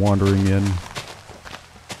sheep from wandering in.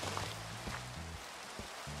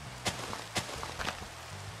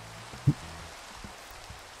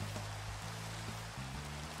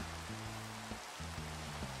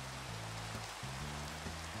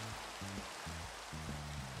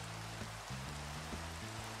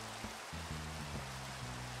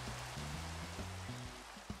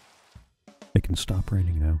 It can stop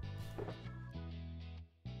raining now.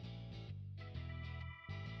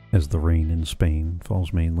 As the rain in Spain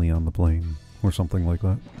falls mainly on the plain, or something like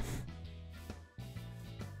that.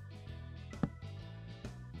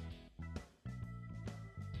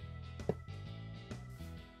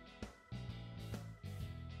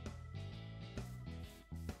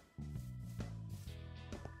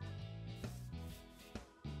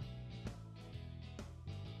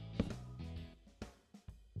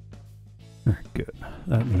 Good.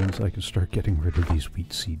 That means I can start getting rid of these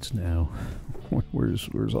wheat seeds now. Where's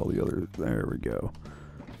all the other... There we go.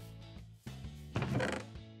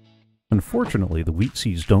 unfortunately, the wheat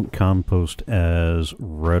seeds don't compost as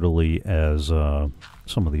readily as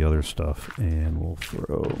some of the other stuff. And we'll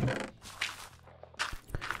throw...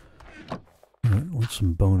 let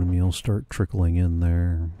some bone meal start trickling in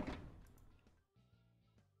there.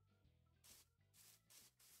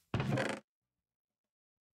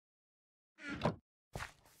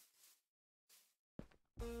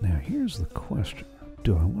 Now here's the question.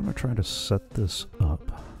 Do I want to try to set this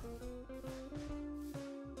up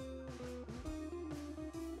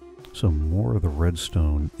so more of the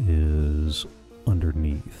redstone is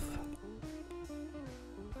underneath?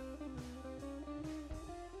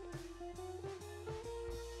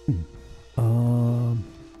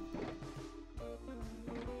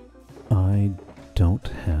 I don't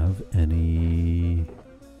have any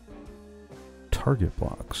target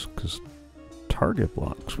blocks, because target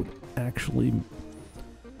blocks would actually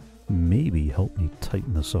maybe help me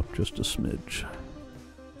tighten this up just a smidge.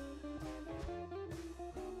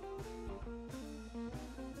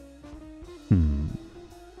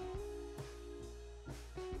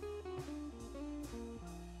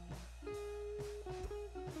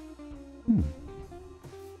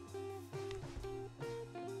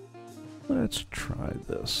 Let's try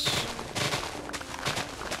this.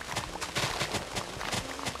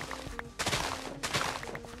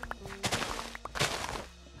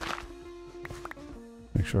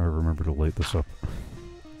 Make sure I remember to light this up.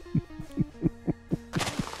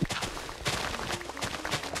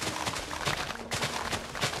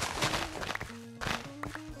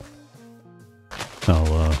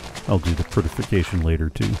 I'll do the prettification later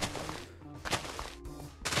too.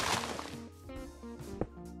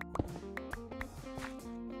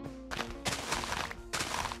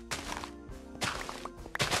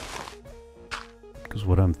 Because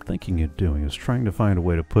what I'm thinking of doing is trying to find a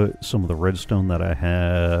way to put some of the redstone that I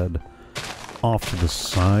had off to the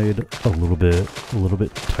side a little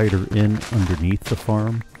bit tighter in underneath the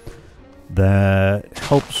farm. That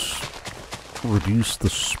helps reduce the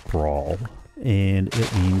sprawl, and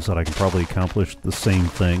it means that I can probably accomplish the same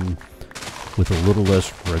thing with a little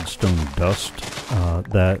less redstone dust.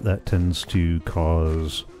 That tends to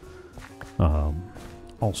cause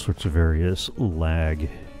all sorts of various lag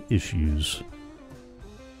issues.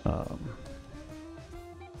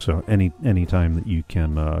 So any time that you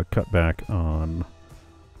can cut back on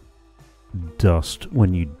dust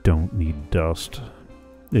when you don't need dust,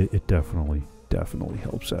 it definitely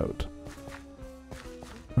helps out.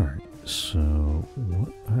 Alright, so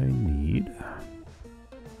what I need...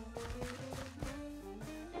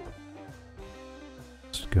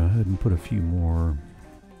 let's go ahead and put a few more...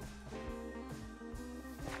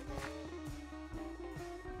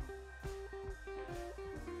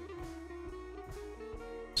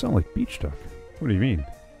 sound like beach duck. What do you mean?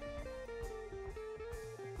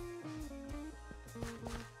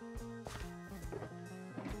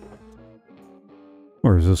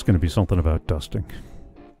 Or is this going to be something about dusting?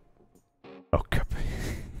 Oh,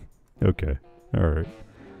 okay. Alright.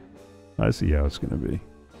 I see how it's going to be.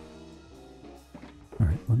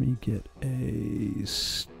 Alright, let me get a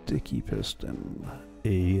sticky piston,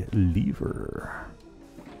 a lever.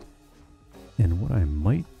 And what I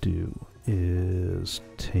might do is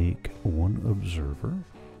take one observer,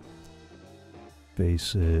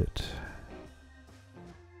 face it.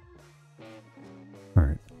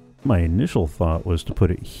 Alright, my initial thought was to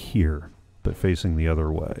put it here, but facing the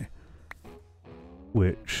other way,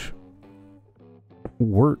 which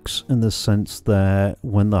works in the sense that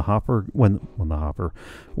when the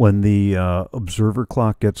observer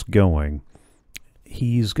clock gets going,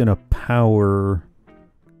 he's gonna power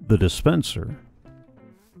the dispenser.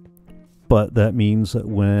 But that means that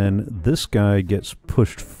when this guy gets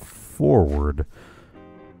pushed forward,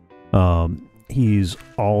 he's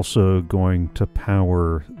also going to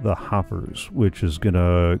power the hoppers, which is going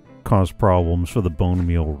to cause problems for the bone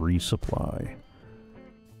meal resupply.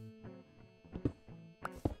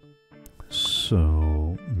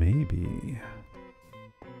 So maybe...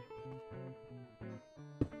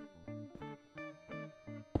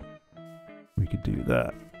 we could do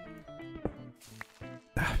that.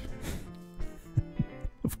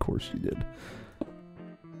 Of course you did.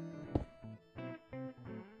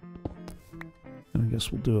 And I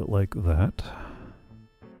guess we'll do it like that.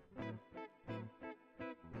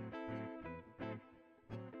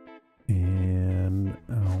 And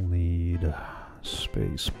I'll need a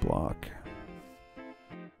space block.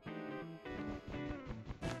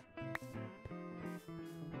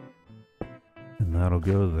 And that'll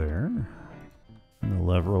go there. And the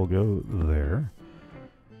lever will go there.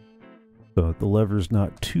 So the lever's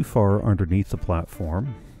not too far underneath the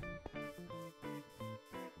platform.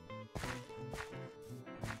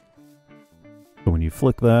 So when you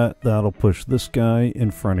flick that, that'll push this guy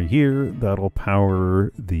in front of here. That'll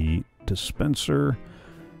power the dispenser.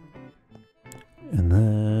 And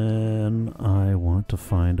then I want to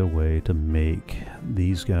find a way to make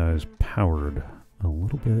these guys powered a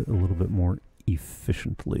little bit more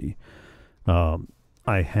efficiently.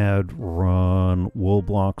 I had run wool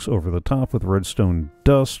blocks over the top with redstone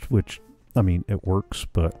dust, which, I mean, it works,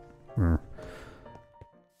 but...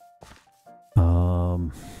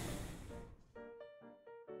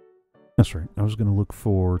 That's right. I was going to look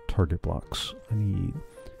for target blocks. I need...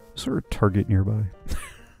 Is there a target nearby?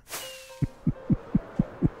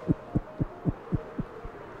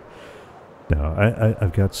 No,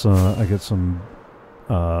 I've got some... I got some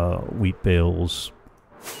wheat bales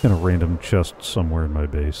in a random chest somewhere in my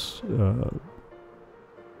base.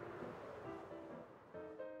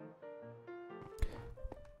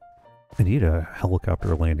 I need a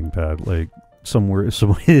helicopter landing pad, like somewhere,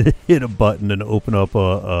 somebody hit a button and open up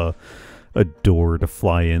a door to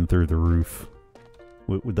fly in through the roof.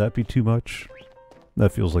 Would that be too much?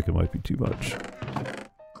 That feels like it might be too much.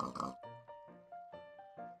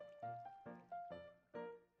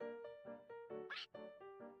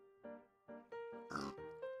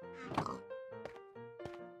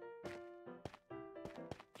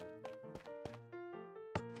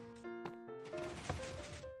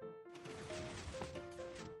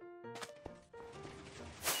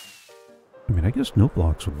 I mean, I guess note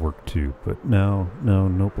blocks would work too, but no,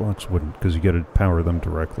 note blocks wouldn't, because you got to power them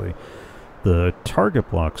directly. The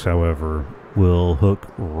target blocks, however, will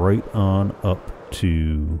hook right on up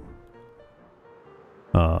to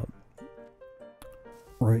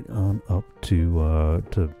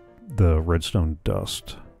to the redstone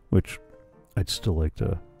dust, which I'd still like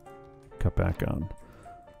to cut back on.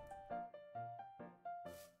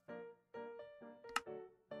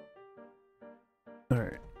 All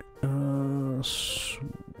right.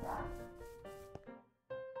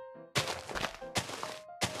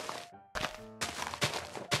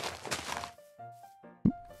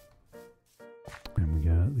 And we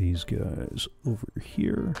got these guys over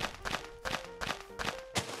here.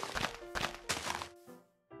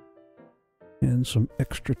 And some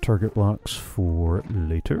extra target blocks for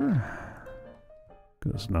later.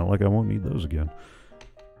 Because it's not like I won't need those again.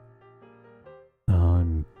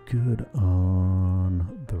 I'm good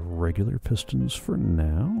on the regular pistons for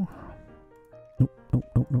now. Nope,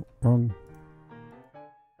 wrong.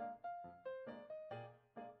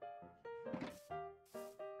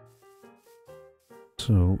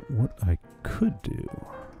 So what I could do...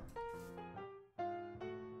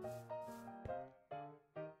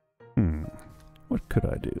 what could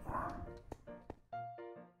I do?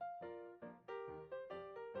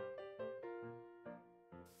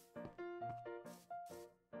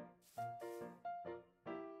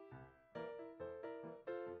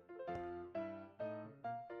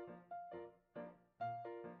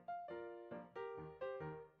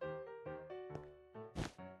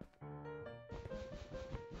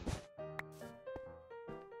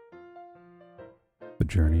 The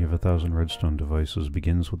journey of 1,000 redstone devices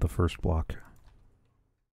begins with the first block.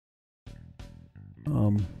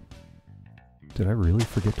 Did I really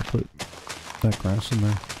forget to put that grass in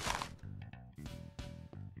there?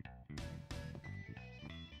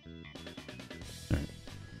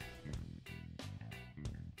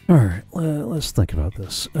 Alright, let's think about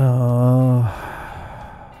this.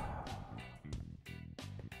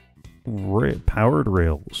 Powered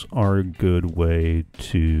rails are a good way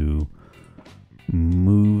to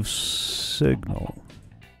move signal.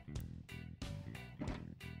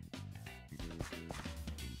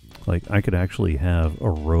 Like, I could actually have a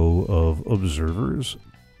row of observers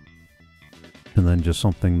and then just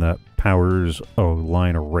something that powers a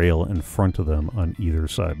line of rail in front of them on either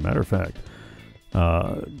side. Matter of fact,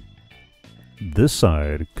 this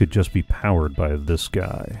side could just be powered by this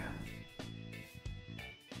guy.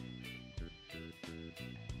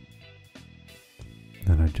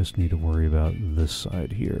 Then I just need to worry about this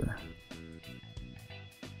side here.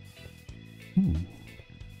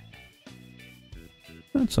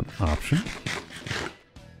 That's an option.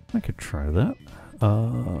 I could try that.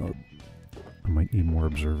 I might need more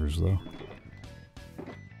observers, though.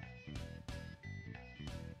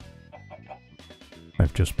 I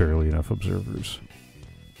have just barely enough observers.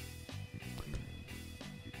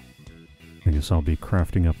 I guess I'll be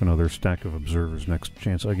crafting up another stack of observers next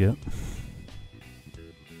chance I get.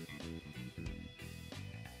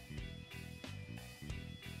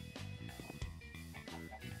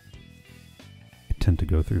 Tend to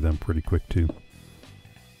go through them pretty quick too.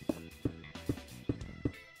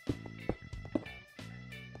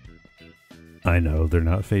 I know they're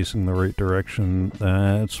not facing the right direction.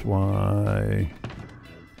 That's why...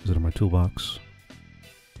 Is it in my toolbox?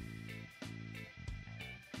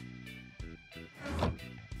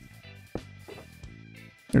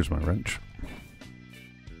 Here's my wrench.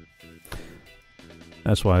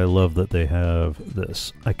 That's why I love that they have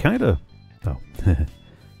this. I kinda... Oh.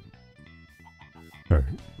 Alright.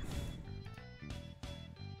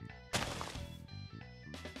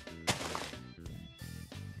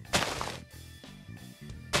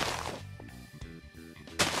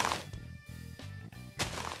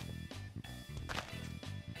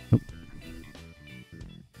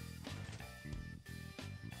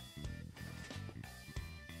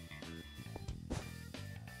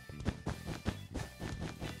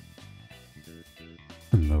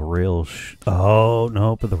 And the rail oh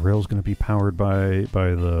no, but the rail's going to be powered by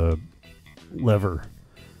the lever.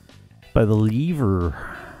 By the lever.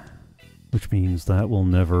 Which means that will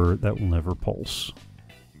never pulse.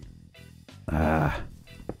 Ah.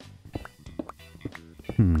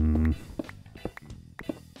 Hmm.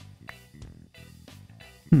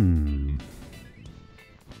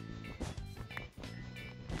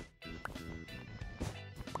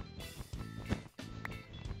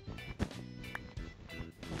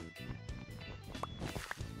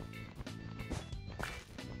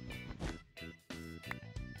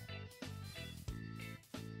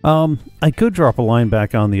 I could drop a line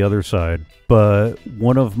back on the other side, but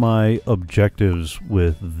one of my objectives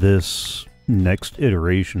with this next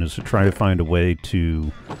iteration is to try to find a way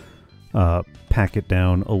to pack it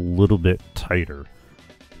down a little bit tighter.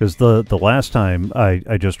 Because the last time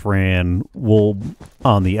I just ran wool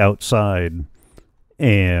on the outside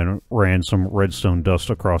and ran some redstone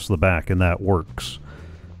dust across the back, and that works.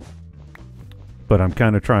 But I'm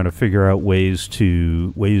kind of trying to figure out ways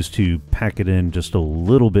to pack it in just a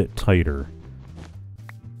little bit tighter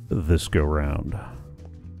this go round.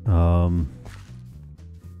 I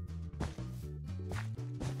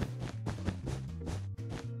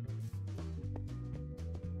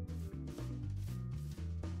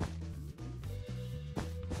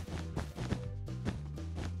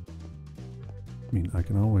mean, I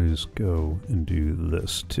can always go and do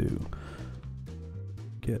this too.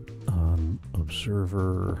 Get on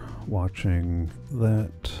observer, watching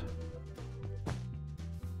that.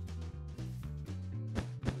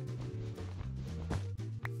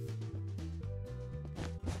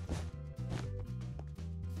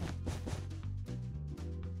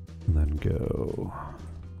 And then go.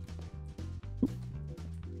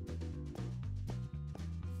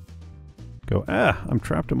 Go, I'm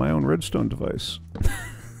trapped in my own redstone device.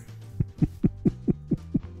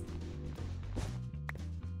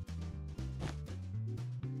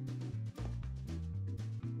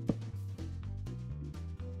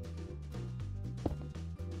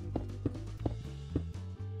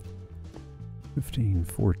 15,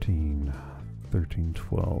 14, 13,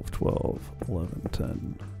 12, 12, 11,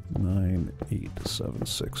 10, 9, 8, 7,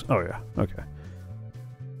 6. Oh yeah, okay.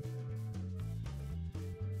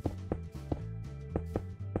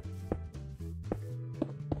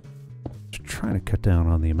 Just trying to cut down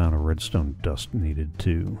on the amount of redstone dust needed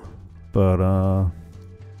too. But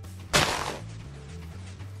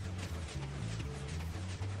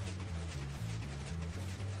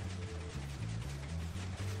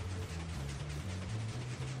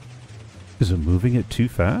is it moving it too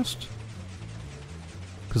fast?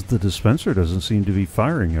 Because the dispenser doesn't seem to be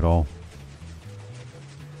firing at all.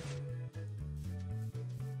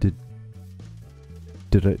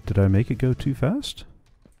 Did I make it go too fast?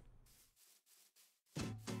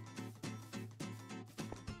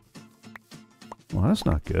 Well, that's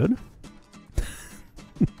not good.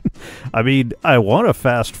 I mean, I want a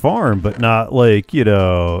fast farm, but not like, you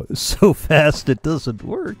know, so fast it doesn't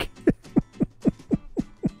work.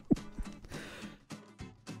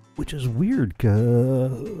 Which is weird,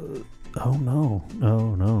 cause... Oh no,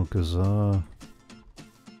 no, cause,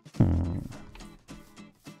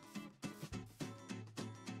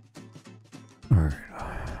 Alright.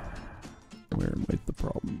 Where might the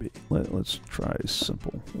problem be? Let's try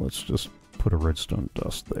simple. Let's just put a redstone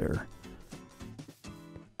dust there.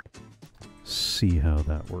 See how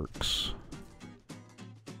that works.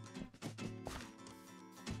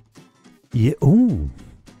 Yeah, ooh!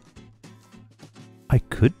 I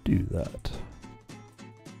could do that.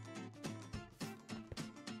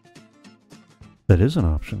 That is an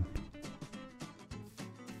option.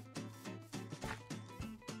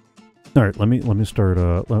 All right, let me start.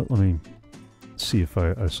 Let me see if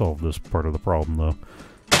I solve this part of the problem though.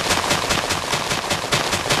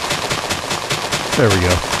 There we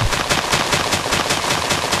go.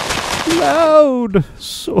 Loud!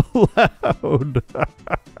 So loud!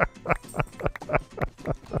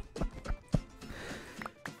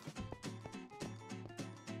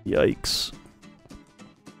 Yikes.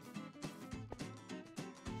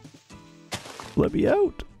 Let me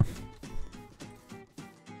out.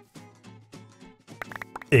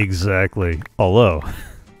 Exactly. Although,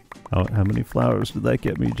 how many flowers did that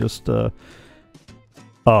get me? Just,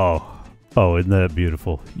 Oh, isn't that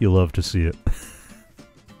beautiful? You love to see it.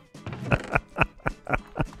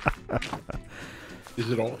 Is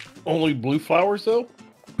it only blue flowers, though?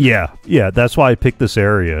 Yeah, that's why I picked this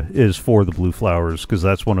area, is for the blue flowers, because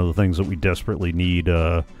that's one of the things that we desperately need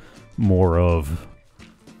more of.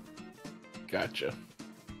 Gotcha.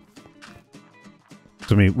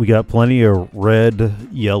 So, I mean, we got plenty of red,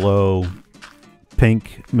 yellow,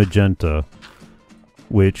 pink, magenta,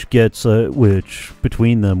 which gets, which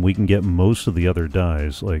between them we can get most of the other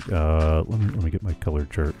dyes. Like, let me get my color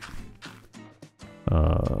chart. There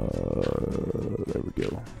we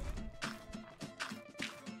go.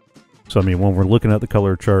 So, I mean, when we're looking at the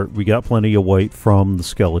color chart, we got plenty of white from the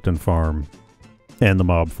skeleton farm and the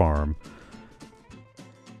mob farm.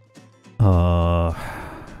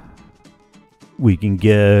 We can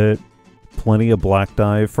get plenty of black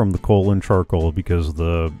dye from the coal and charcoal because of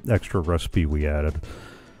the extra recipe we added.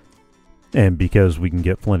 And because we can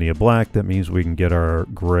get plenty of black, that means we can get our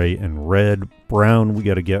gray and red. Brown we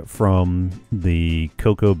got to get from the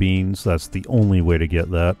cocoa beans. That's the only way to get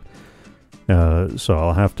that. So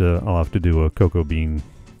I'll have to do a cocoa bean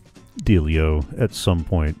dealio at some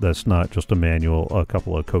point. That's not just a manual, a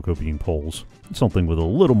couple of cocoa bean poles. Something with a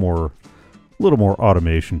little more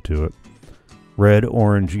automation to it. Red,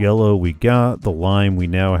 orange, yellow we got. The lime we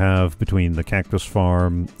now have between the cactus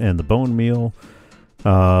farm and the bone meal.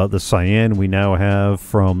 The cyan we now have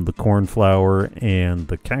from the cornflower and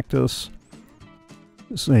the cactus.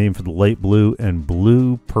 Same for the light blue and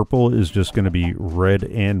blue. Purple is just going to be red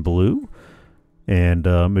and blue. And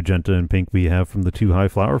magenta and pink we have from the Too High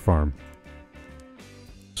Flower Farm.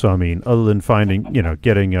 So, I mean, other than finding,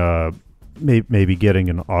 getting, maybe getting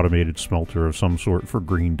an automated smelter of some sort for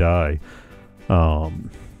green dye.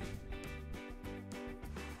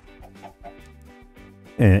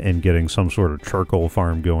 And getting some sort of charcoal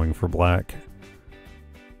farm going for black.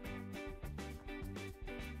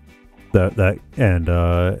 And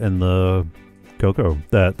the cocoa.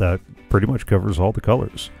 That pretty much covers all the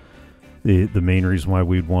colors. The main reason why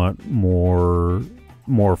we'd want more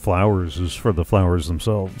flowers is for the flowers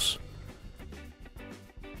themselves.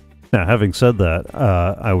 Now, having said that,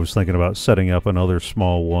 I was thinking about setting up another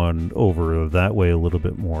small one over that way a little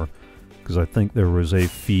bit more, because I think there was a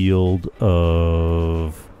field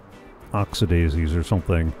of oxydaisies or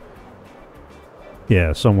something.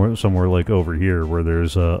 Yeah, somewhere like over here where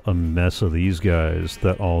there's a mess of these guys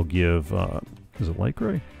that all give, is it light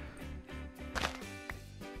gray?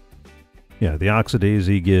 Yeah, the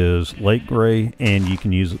oxydaisy gives light gray, and you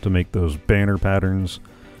can use it to make those banner patterns,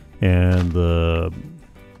 and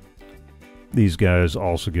these guys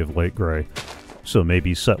also give light gray. So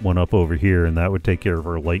maybe set one up over here, and that would take care of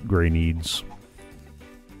our light gray needs.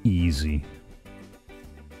 Easy.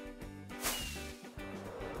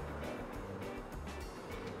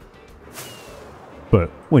 But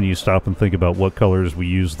when you stop and think about what colors we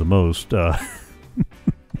use the most,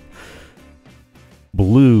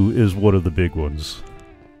 blue is one of the big ones.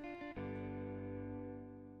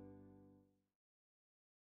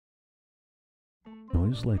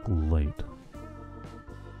 Noise like light.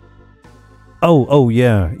 Oh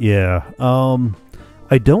yeah.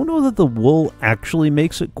 I don't know that the wool actually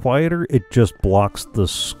makes it quieter. It just blocks the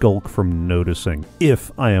skulk from noticing,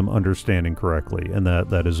 if I am understanding correctly, and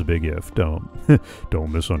that is a big if.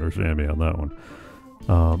 Don't misunderstand me on that one.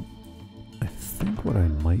 I think what I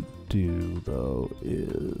might do though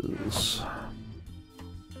is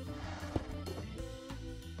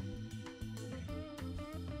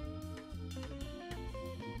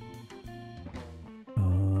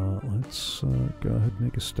let's go ahead and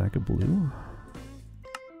make a stack of blue.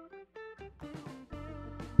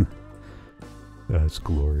 That's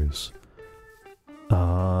glorious.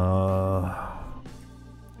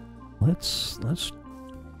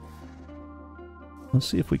 Let's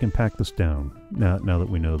see if we can pack this down now that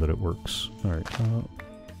we know that it works. All right.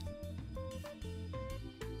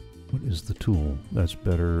 What is the tool that's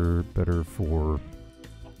better for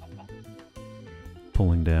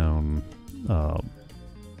pulling down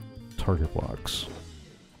target blocks?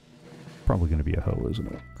 Probably going to be a hoe, isn't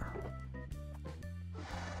it?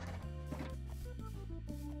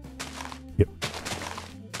 Yep.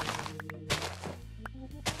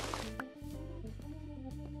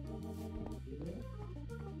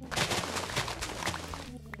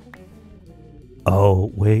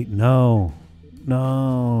 Oh, wait, no.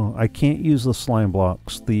 No, I can't use the slime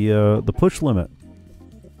blocks. The push limit.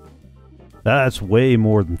 That's way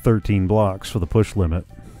more than 13 blocks for the push limit.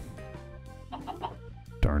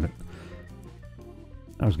 Darn it.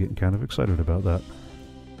 I was getting kind of excited about that.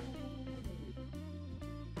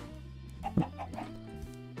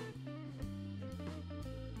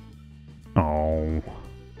 Oh.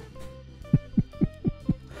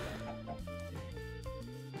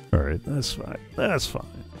 Alright, that's fine. That's fine.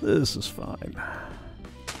 This is fine.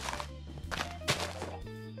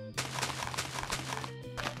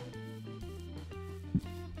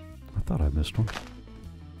 I thought I missed one.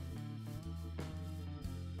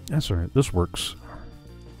 That's alright. This works.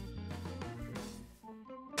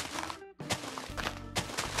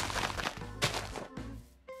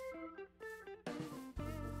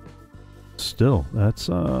 Still, that's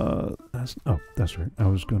oh, that's right. I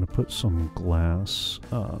was going to put some glass,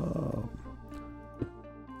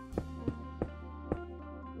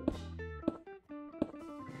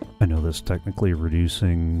 I know that's technically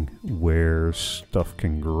reducing where stuff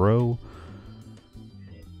can grow,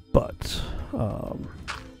 but,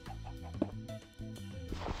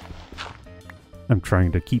 I'm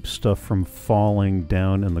trying to keep stuff from falling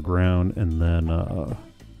down in the ground, and then, I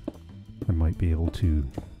might be able to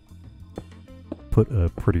put a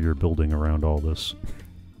prettier building around all this.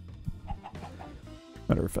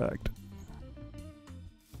 Matter of fact,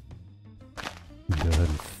 go ahead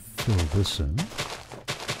and fill this in.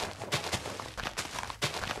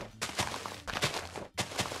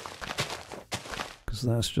 Because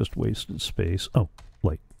that's just wasted space. Oh,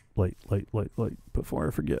 light, before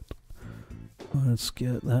I forget. Let's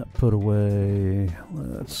get that put away.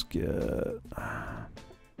 Let's get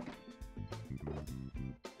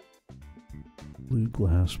blue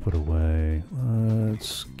glass put away.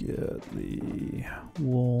 Let's get the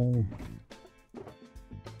wool.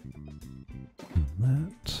 And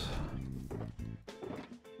that.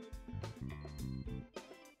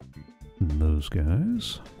 And those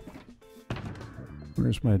guys.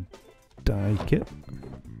 Where's my dye kit?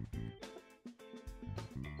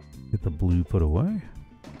 Get the blue put away.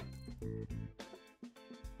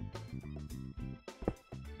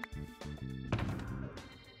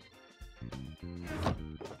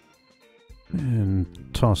 And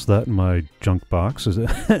toss that in my junk box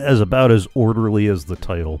as about as orderly as the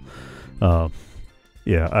title.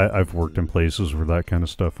 Yeah, I've worked in places where that kind of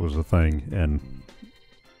stuff was a thing, and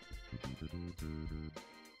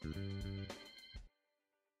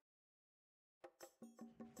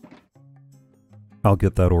I'll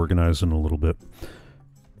get that organized in a little bit.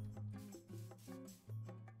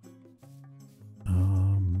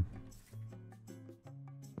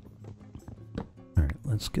 Alright,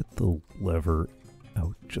 let's get the lever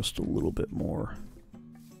out just a little bit more.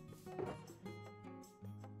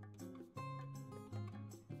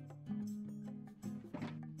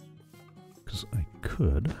 Because I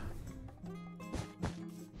could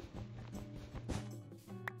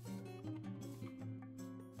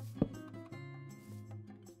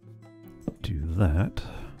do that.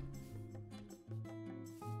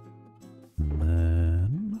 And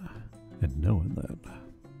then, and knowing that,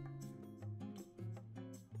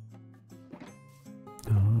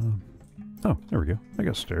 oh, there we go. I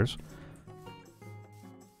got stairs.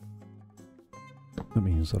 That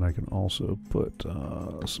means that I can also put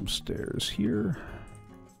some stairs here.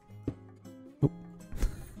 Oh.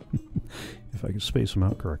 If I can space them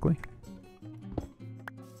out correctly.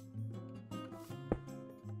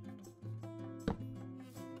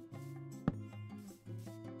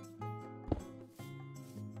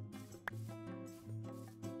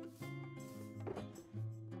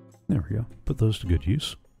 There we go. Put those to good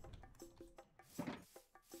use.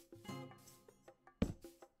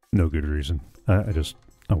 No good reason. I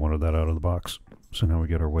wanted that out of the box. So now we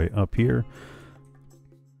get our way up here.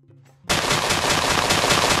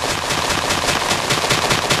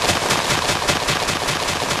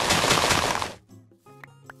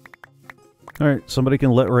 Alright, somebody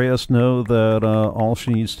can let Reyes know that all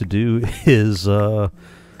she needs to do is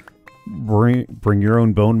bring your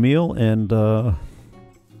own bone meal, and the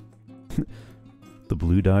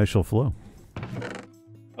blue dye shall flow.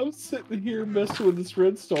 I'm sitting here messing with this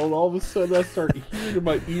redstone, and all of a sudden I start hearing in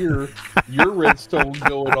my ear your redstone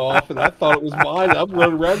going off, and I thought it was mine. I'm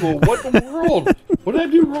running around going, what in the world? What did I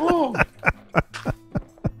do wrong?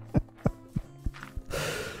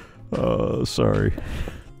 Sorry.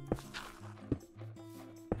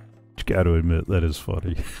 You gotta admit, that is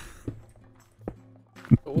funny.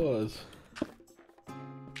 It was.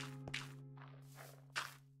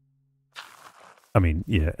 I mean,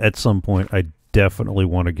 yeah, at some point I definitely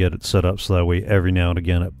want to get it set up so that way every now and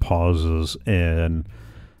again it pauses and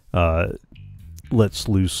lets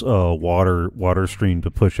loose a water stream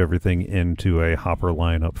to push everything into a hopper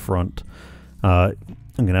line up front. I'm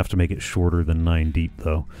gonna have to make it shorter than 9 deep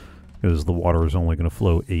though, because the water is only going to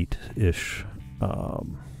flow 8-ish,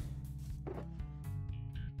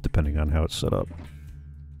 depending on how it's set up.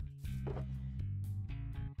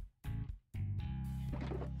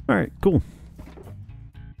 Alright, cool.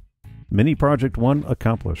 Mini project 1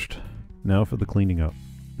 accomplished. Now for the cleaning up.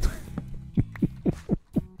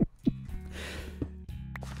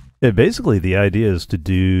 Basically, the idea is to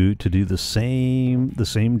do the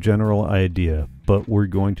same general idea, but we're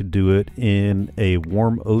going to do it in a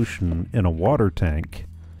warm ocean in a water tank,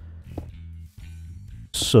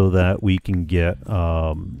 so that we can get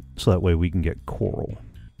so that way we can get coral.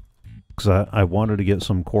 Because I wanted to get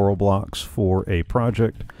some coral blocks for a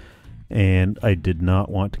project, and I did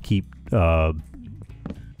not want to keep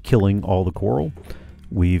killing all the coral.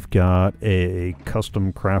 We've got a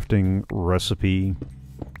custom crafting recipe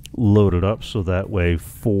loaded up so that way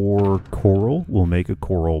for coral we'll make a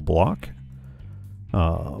coral block.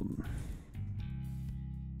 Sorry,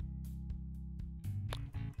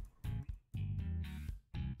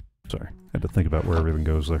 I had to think about where everything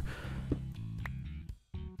goes there.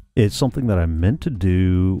 It's something that I meant to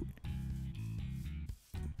do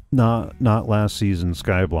not last season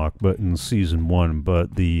Skyblock, but in season 1,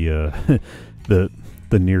 but the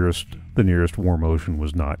the nearest warm ocean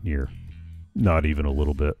was not near. Not even a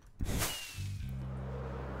little bit.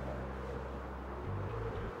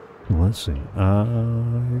 Let's see. I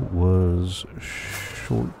was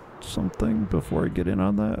short something before I get in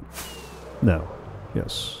on that. No.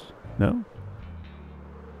 Yes. No?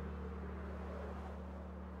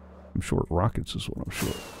 I'm short rockets is what I'm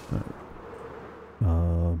short. Right.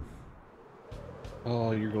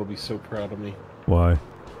 Oh, you're going to be so proud of me. Why?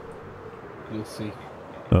 You'll see.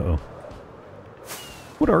 Uh-oh.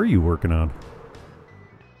 What are you working on?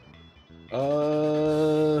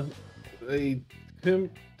 A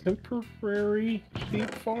temporary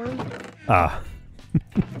sheep farm. Ah.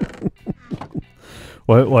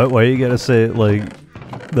 Why you gotta say it like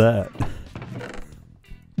that?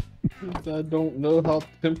 I don't know how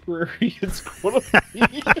temporary it's gonna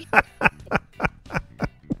be.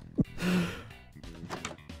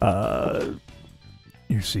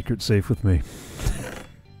 Your secret's safe with me.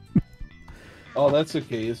 Oh, that's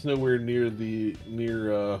okay. It's nowhere near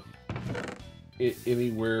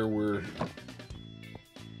anywhere where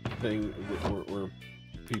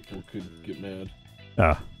people could get mad.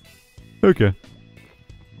 Ah. Okay.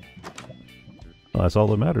 Well, that's all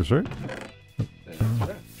that matters, right?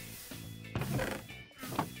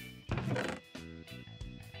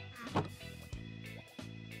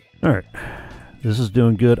 All right. This is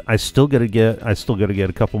doing good. I still gotta get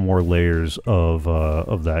a couple more layers of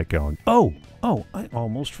that going. Oh, I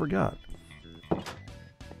almost forgot.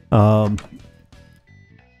 I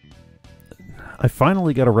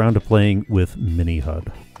finally got around to playing with Mini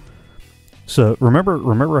HUD. So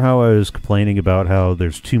remember how I was complaining about how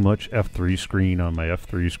there's too much F3 screen on my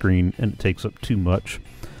F3 screen and it takes up too much?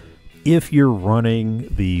 If you're running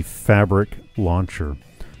the Fabric launcher,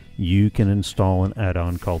 you can install an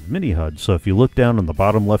add-on called Mini HUD. So if you look down in the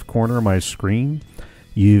bottom left corner of my screen,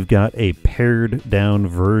 you've got a pared down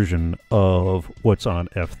version of what's on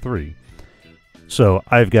F3. So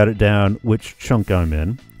I've got it down which chunk I'm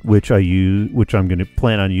in, which I'm going to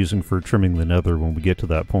plan on using for trimming the nether when we get to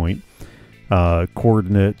that point.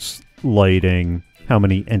 Coordinates, lighting, how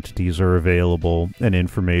many entities are available, and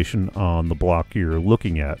information on the block you're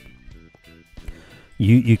looking at.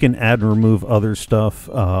 You can add and remove other stuff.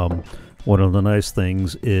 One of the nice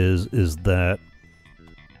things is that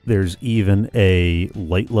there's even a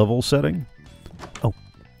light level setting. Oh,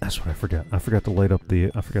 that's what I forgot. I forgot to light up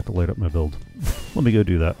my build. Let me go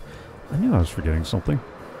do that. I knew I was forgetting something.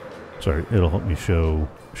 Sorry, it'll help me show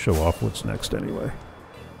off what's next anyway.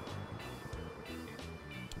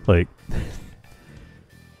 Like,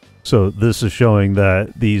 so this is showing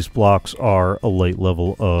that these blocks are a light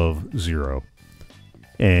level of 0.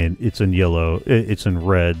 And it's in yellow, it's in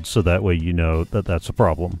red, so that way you know that that's a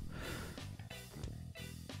problem.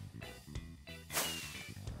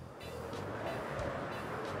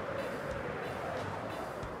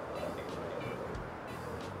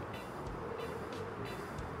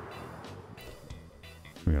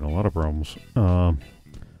 We got a lot of problems. But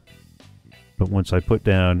once I put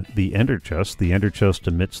down the ender chest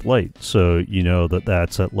emits light, so you know that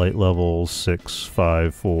that's at light level 6,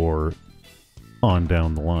 5, 4, on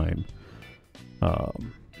down the line.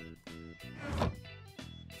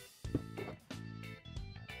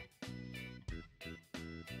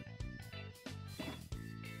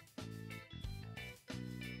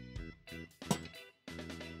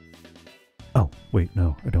 Wait,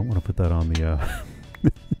 no, I don't want to put that on the,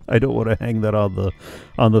 I don't want to hang that on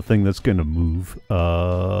the thing that's going to move.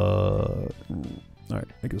 Alright,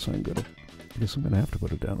 I guess I'm gonna have to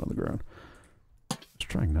put it down on the ground.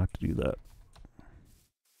 Just trying not to do that.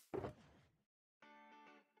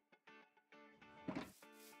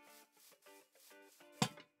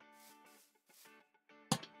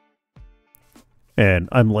 And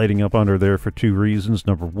I'm lighting up under there for two reasons.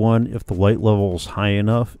 Number one, if the light level is high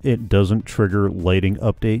enough, it doesn't trigger lighting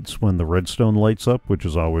updates when the redstone lights up, which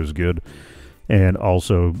is always good. And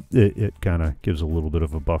also, it kind of gives a little bit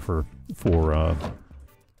of a buffer for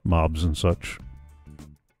mobs and such.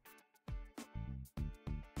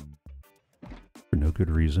 For no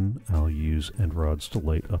good reason, I'll use end rods to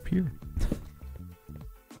light up here.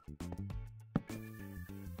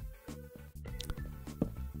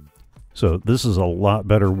 So this is a lot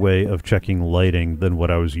better way of checking lighting than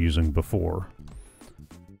what I was using before.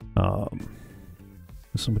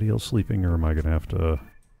 Is somebody else sleeping, or am I going to have to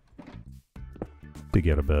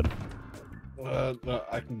get a bed? No,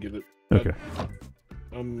 I can get it. Okay.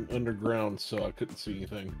 I'm underground, so I couldn't see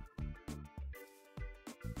anything.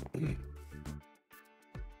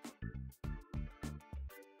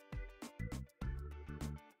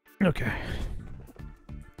 Okay.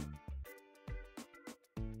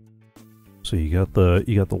 So you got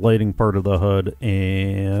the lighting part of the HUD,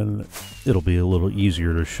 and it'll be a little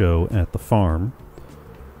easier to show at the farm,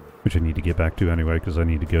 which I need to get back to anyway because I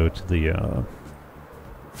need to go to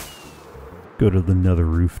the nether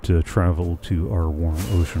roof to travel to our warm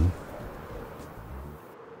ocean.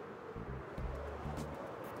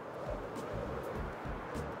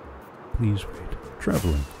 Please wait.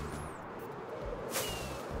 Traveling.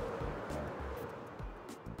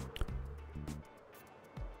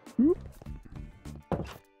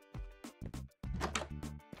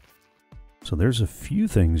 So there's a few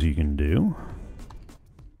things you can do.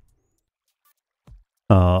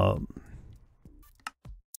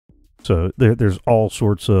 So there's all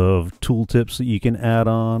sorts of tooltips that you can add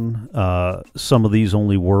on. Some of these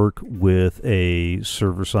only work with a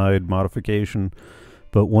server-side modification,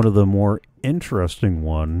 but one of the more interesting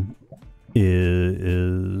one is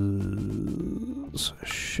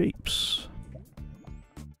shapes.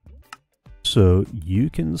 So you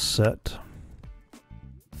can set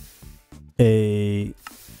a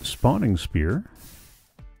spawning sphere,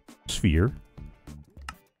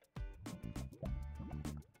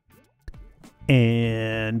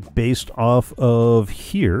 and based off of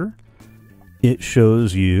here, it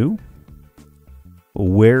shows you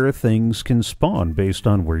where things can spawn based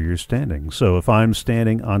on where you're standing. So if I'm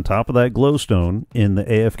standing on top of that glowstone in the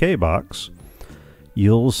AFK box,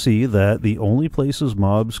 you'll see that the only places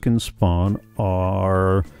mobs can spawn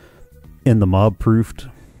are in the mob-proofed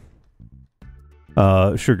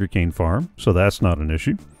sugarcane farm, so that's not an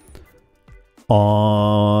issue.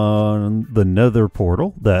 On the nether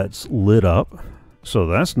portal, that's lit up, so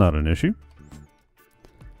that's not an issue.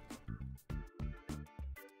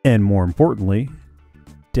 And more importantly,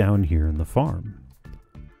 down here in the farm.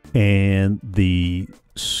 And the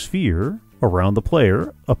sphere around the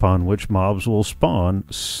player upon which mobs will spawn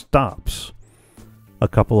stops a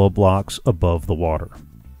couple of blocks above the water.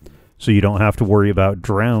 So you don't have to worry about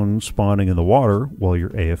drown spawning in the water while you're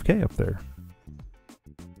AFK up there.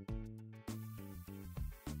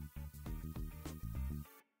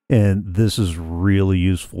 And this is really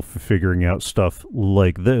useful for figuring out stuff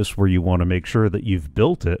like this where you want to make sure that you've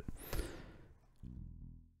built it.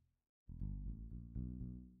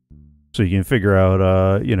 So you can figure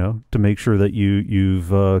out, you know, to make sure that you've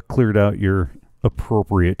cleared out your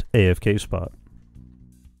appropriate AFK spot.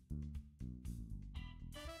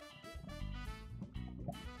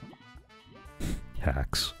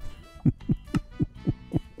 Hacks.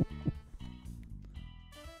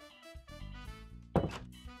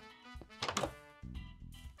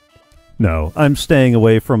 No, I'm staying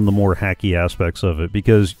away from the more hacky aspects of it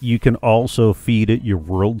because you can also feed it your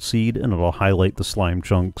world seed and it'll highlight the slime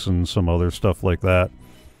chunks and some other stuff like that.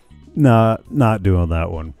 Not doing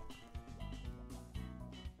that one.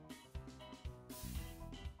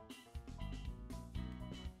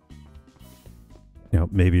 You know,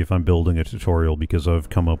 maybe if I'm building a tutorial because I've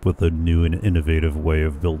come up with a new and innovative way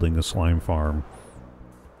of building a slime farm.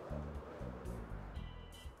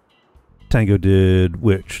 Tango did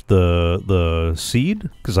which? The seed?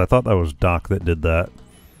 Because I thought that was Doc that did that.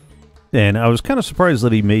 And I was kind of surprised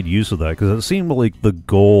that he made use of that, because it seemed like the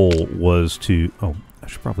goal was to... Oh, I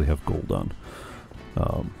should probably have gold on.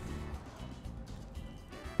 Of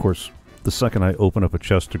course, the second I open up a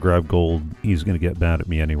chest to grab gold, he's going to get mad at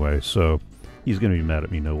me anyway, so he's going to be mad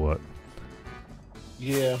at me no what.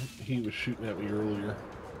 Yeah, he was shooting at me earlier.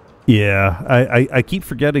 Yeah, I keep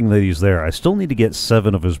forgetting that he's there. I still need to get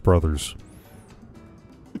 7 of his brothers.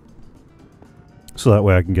 So that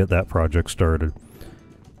way I can get that project started.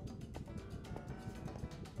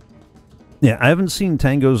 Yeah, I haven't seen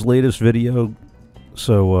Tango's latest video,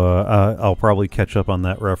 so I'll probably catch up on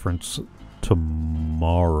that reference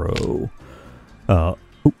tomorrow.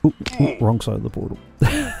 Wrong side of the portal.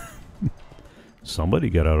 Somebody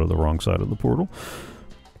got out of the wrong side of the portal.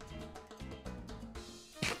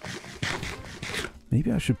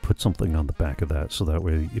 Maybe I should put something on the back of that so that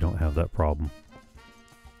way you don't have that problem.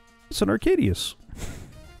 It's an Arcadius.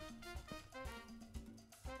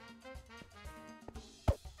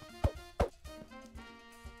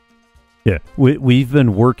 Yeah, we've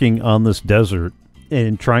been working on this desert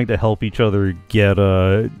and trying to help each other get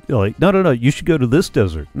like, no, you should go to this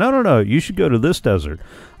desert. No, you should go to this desert.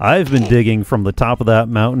 I've been digging from the top of that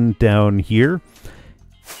mountain down here.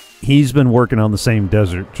 He's been working on the same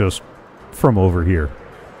desert just from over here.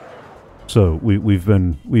 So we've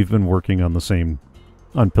been working on the same,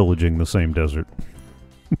 on pillaging the same desert.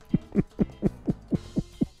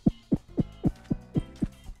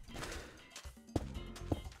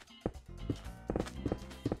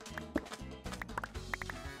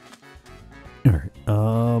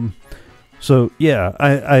 So yeah,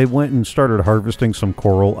 I went and started harvesting some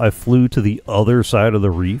coral. I flew to the other side of the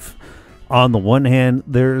reef. On the one hand,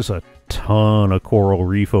 there's a ton of coral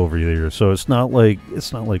reef over there, so it's not like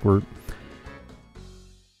we're.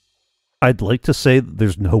 I'd like to say that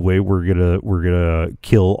there's no way we're gonna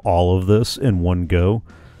kill all of this in one go,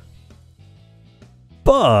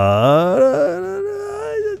 but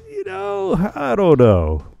you know, I don't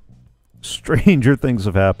know. Stranger things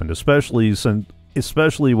have happened, especially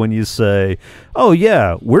when you say, "Oh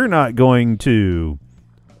yeah, we're not going to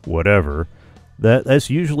whatever." That's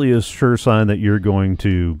usually a sure sign that you're going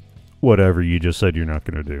to whatever you just said you're not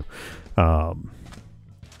going to do. I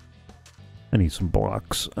need some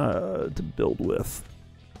blocks to build with.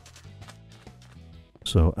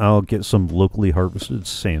 So I'll get some locally harvested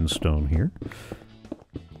sandstone here.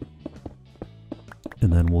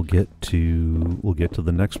 And then we'll get to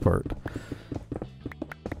the next part.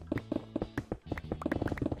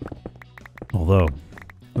 Although,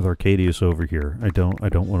 with Arcadius over here, I don't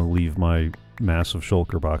want to leave my massive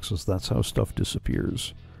shulker boxes. That's how stuff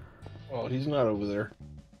disappears. Oh, he's not over there.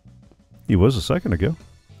 He was a second ago.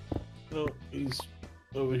 No, he's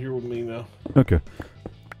over here with me now. Okay.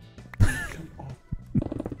 Come on.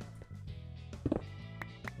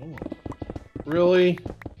 Come on. Really?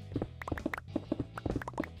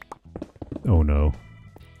 Oh no.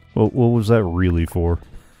 Well, what was that really for?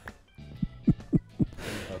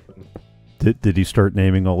 Did he start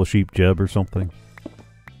naming all the sheep Jeb or something?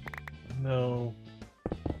 No.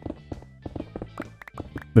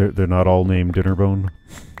 They're not all named Dinnerbone?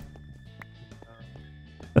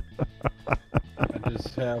 I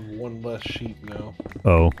just have one less sheep now.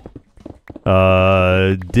 Oh.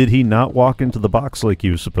 Did he not walk into the box like he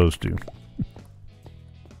was supposed to?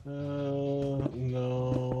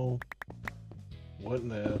 No. Wasn't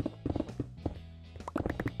that?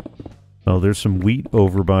 Oh, there's some wheat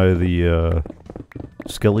over by the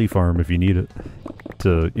Skelly farm if you need it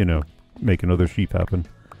to, you know, make another sheep happen.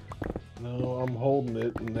 No, I'm holding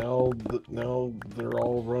it, and now they're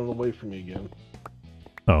all running away from me again.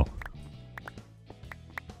 Oh.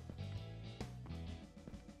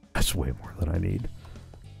 That's way more than I need.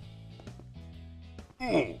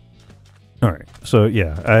 Alright, so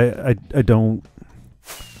yeah, I don't,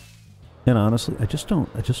 and honestly, I just don't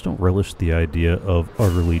relish the idea of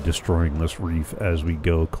utterly destroying this reef as we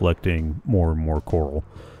go collecting more and more coral.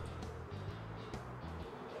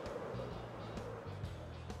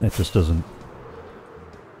 That just doesn't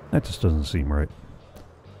seem right.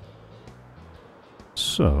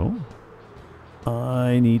 So,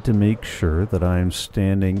 I need to make sure that I'm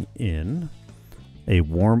standing in a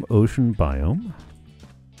warm ocean biome.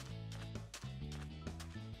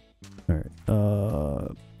 Alright,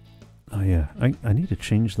 oh yeah, I need to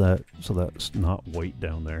change that so that's not white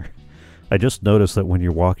down there. I just noticed that when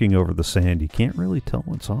you're walking over the sand, you can't really tell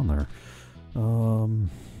what's on there.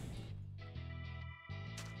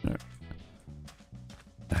 Right.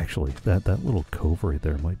 Actually, that little cove right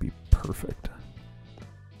there might be perfect.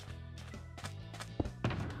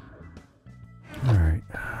 Alright.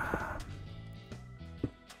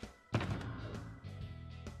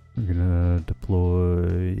 We're gonna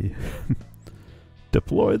deploy...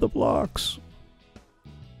 deploy the blocks!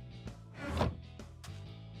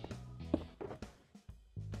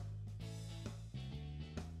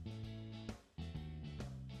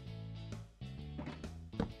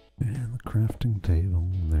 And the crafting table.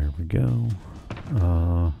 There we go.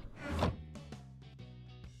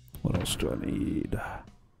 What else do I need?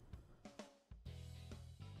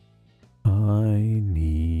 I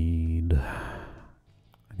need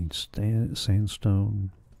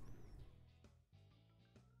sandstone.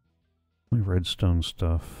 My redstone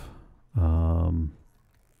stuff. I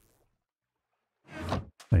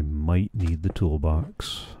might need the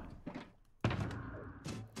toolbox.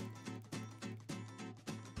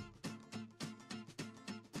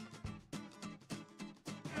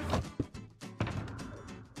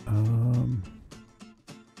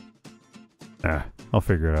 I'll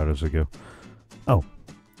figure it out as I go. Oh,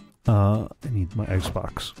 I need my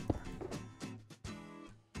Xbox.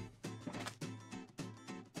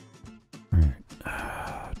 Alright.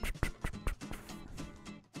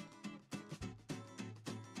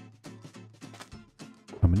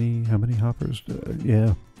 How many hoppers?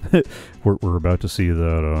 Yeah. we're about to see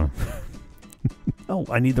that, Oh,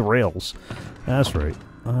 I need the rails. That's right.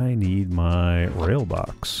 I need my rail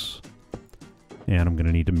box. And I'm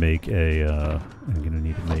gonna need to make a,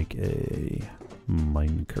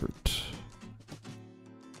 minecart.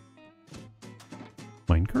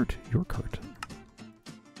 Minecart? Your cart.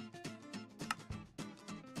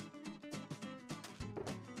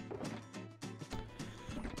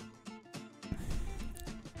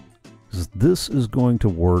 This is going to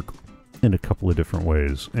work in a couple of different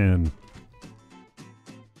ways, and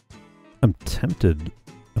I'm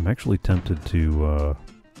actually tempted to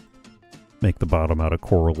make the bottom out of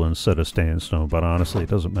coral instead of sandstone, but honestly it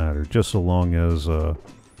doesn't matter, just so long as, there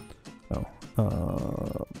we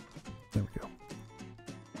go.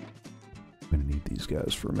 I'm gonna need these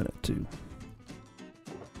guys for a minute too.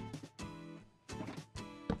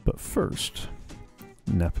 But first,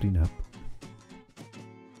 nappity nap.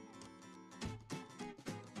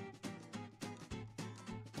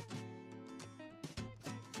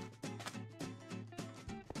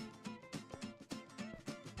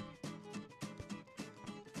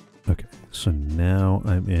 Okay, so now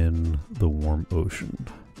I'm in the warm ocean.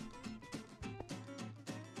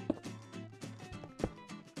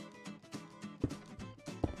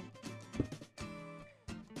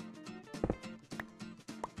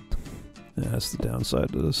 That's the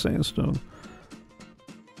downside to the sandstone.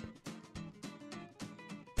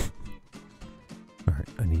 Alright,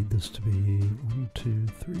 I need this to be 1, 2,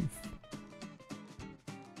 3, 4.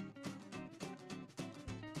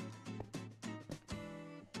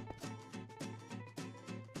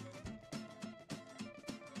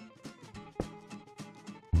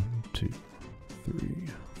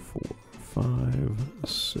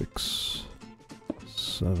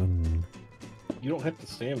 You don't have to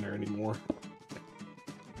stand there anymore.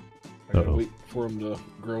 I gotta wait for them to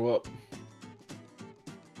grow up.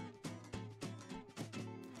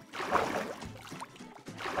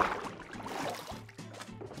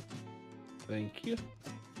 Thank you.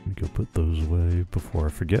 Let me go put those away before I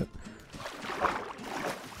forget.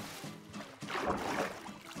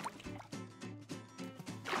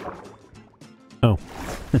 Oh.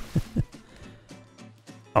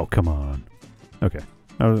 Oh, come on. Okay.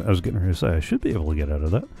 I was getting ready to say, I should be able to get out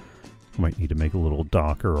of that. I might need to make a little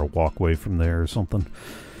dock or a walkway from there or something.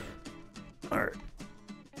 Alright.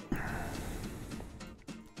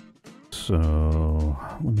 So,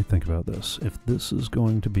 let me think about this. If this is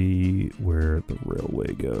going to be where the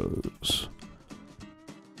railway goes,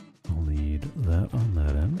 I'll need that on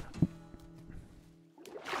that end.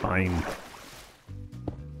 Fine.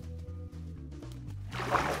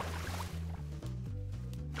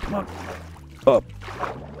 Come on. Up.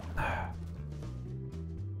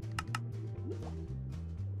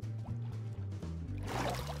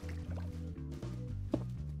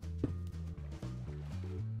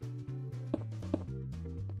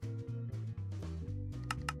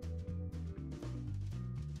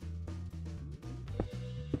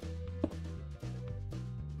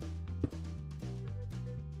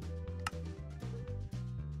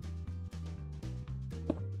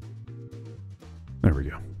 There we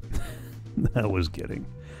go. That was getting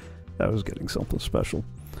something special.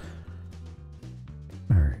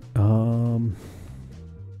 Alright,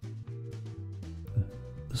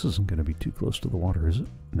 this isn't gonna be too close to the water, is it?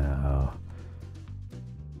 No.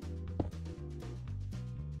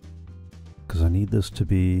 Because I need this to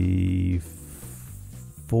be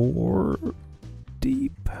 4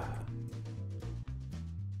 deep.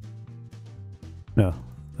 No.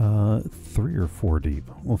 3 or 4 deep.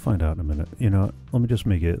 We'll find out in a minute. You know, let me just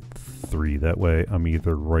make it 3. That way I'm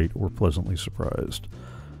either right or pleasantly surprised.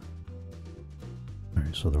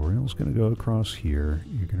 Alright, so the rail's going to go across here.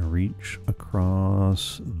 You're going to reach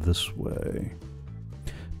across this way.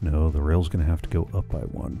 No, the rail's going to have to go up by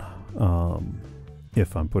one.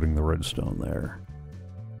 If I'm putting the redstone there.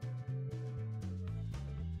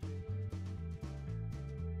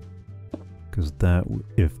 Because that,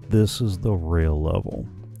 if this is the rail level,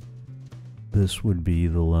 this would be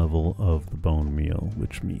the level of the bone meal,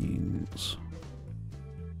 which means...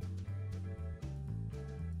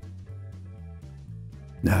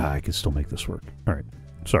 Nah, I could still make this work. Alright,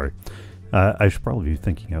 sorry. I should probably be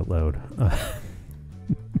thinking out loud.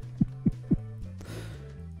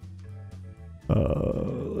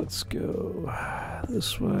 Let's go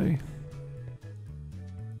this way.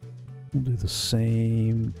 We'll do the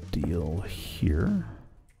same deal here.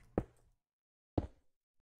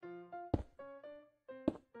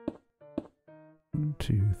 One,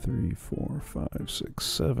 two, three, four, five, six,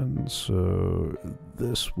 seven. So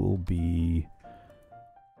this will be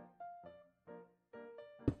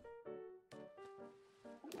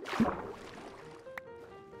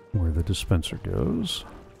where the dispenser goes.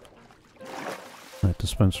 That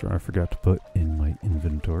dispenser I forgot to put in my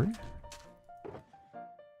inventory.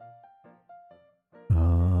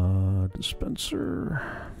 Dispenser.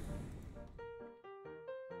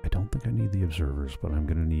 I don't think I need the observers, but I'm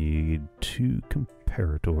going to need 2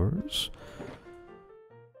 comparators.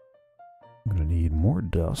 I'm going to need more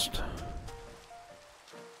dust.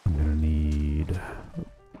 I'm going to need...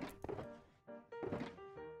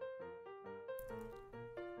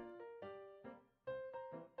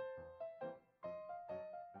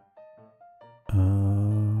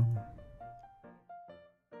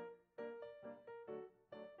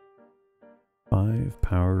 Five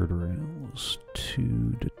powered rails,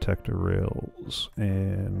 2 detector rails,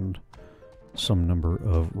 and some number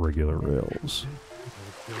of regular rails.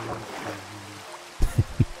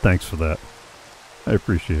 Thanks for that. I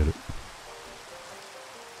appreciate it.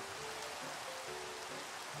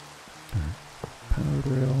 Alright. Powered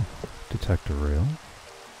rail, detector rail.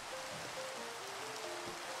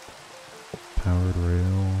 Powered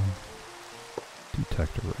rail,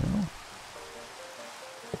 detector rail.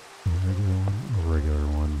 A regular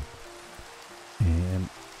one. And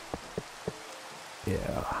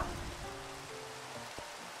yeah.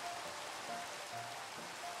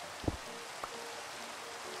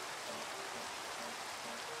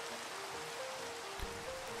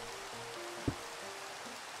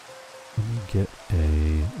 Let me get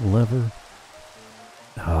a lever.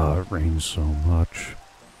 Ah, it rains so much.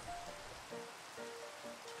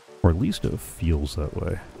 Or at least it feels that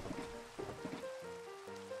way.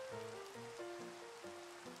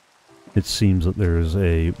 It seems that there is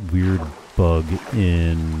a weird bug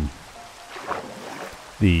in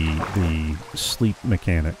the sleep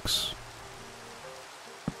mechanics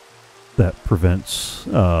that prevents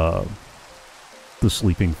the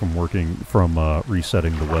sleeping from working, from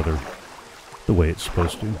resetting the weather the way it's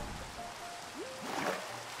supposed to.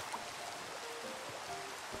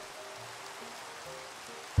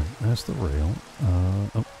 Right, that's the rail.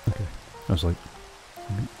 Oh, okay. I was like,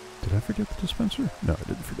 did I forget the dispenser? No, I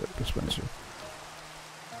didn't forget the dispenser.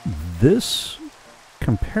 This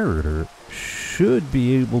comparator should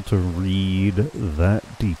be able to read that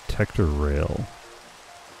detector rail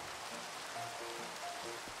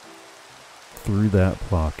through that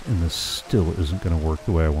block, and this still isn't going to work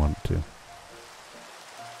the way I want it to.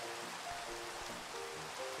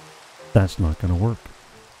 That's not going to work.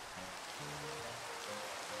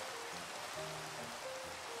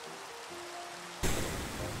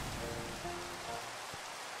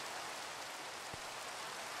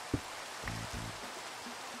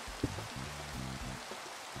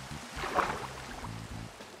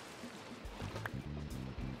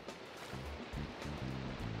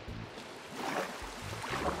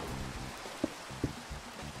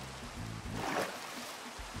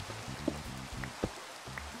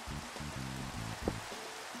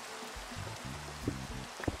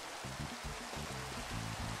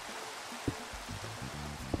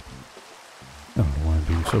 I don't know why I'm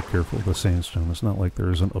being so careful with the sandstone. It's not like there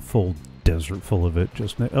isn't a full desert full of it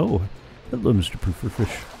just now. Oh, hello, Mr.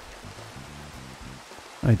 Pufferfish.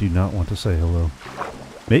 I do not want to say hello.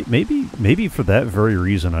 Maybe for that very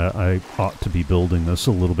reason, I ought to be building this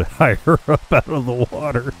a little bit higher up out of the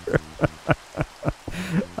water.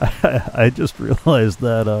 I just realized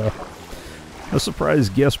that a surprise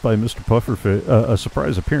guest by Mr. Pufferfish, a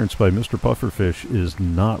surprise appearance by Mr. Pufferfish is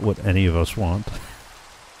not what any of us want.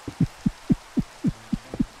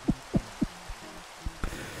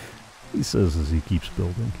 He says as he keeps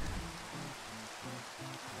building.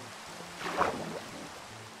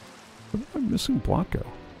 What am I missing Blanco?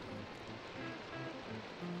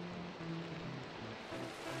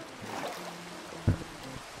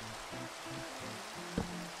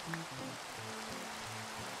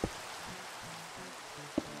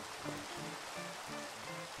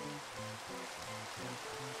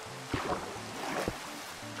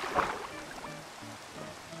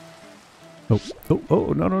 Oh, oh, oh,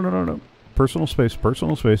 no, no, no, no, no. Personal space,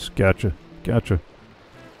 personal space. Gotcha, gotcha.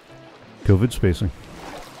 COVID spacing.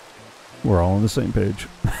 We're all on the same page.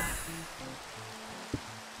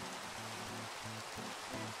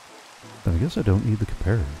 I guess I don't need the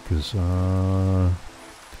comparator, because,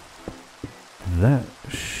 that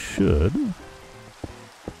should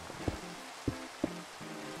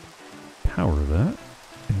power that.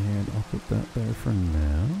 And I'll put that there for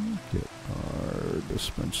now. Get our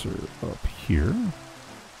dispenser up here.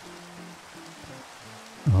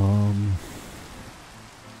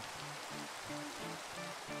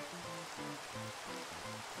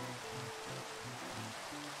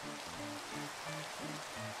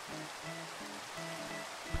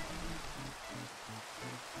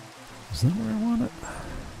 Is that where I want it?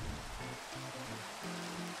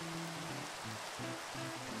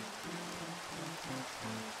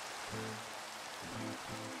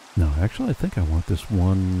 No, actually, I think I want this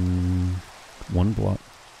one block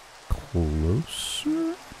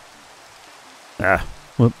closer. Ah,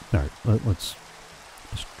 well, all right. Let's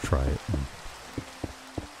try it.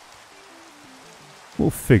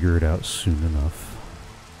 We'll figure it out soon enough.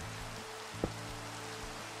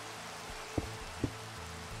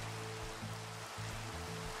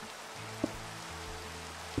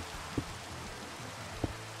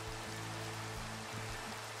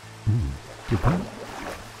 Did that?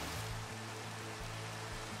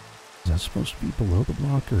 Is that supposed to be below the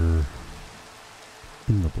block or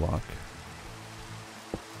in the block?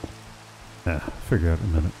 Figure out in a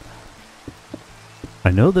minute.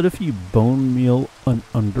 I know that if you bone meal an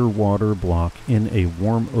underwater block in a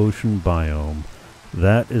warm ocean biome,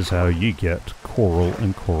 that is how you get coral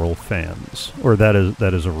and coral fans. Or that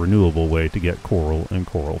is a renewable way to get coral and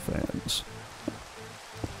coral fans.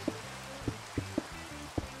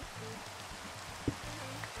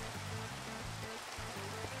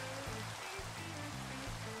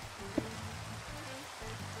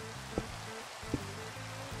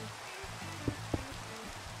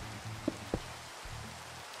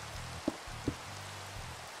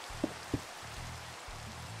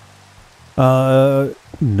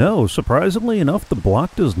 No, surprisingly enough, the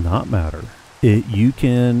block does not matter. You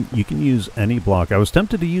can use any block. I was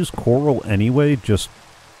tempted to use coral anyway, just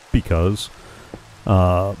because,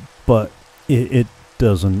 but it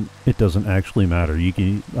doesn't actually matter. You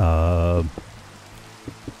can, I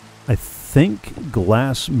think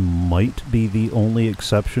glass might be the only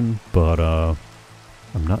exception, but I'm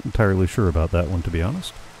not entirely sure about that one, to be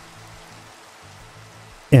honest.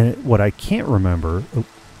 And what I can't remember.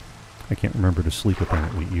 I can't remember to sleep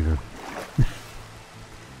apparently either.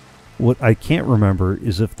 What I can't remember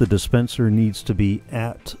is if the dispenser needs to be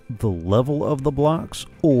at the level of the blocks,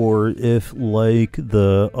 or if, like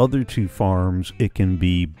the other two farms, it can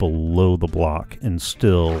be below the block and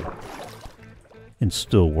still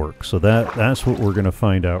work. So that's what we're gonna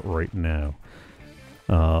find out right now.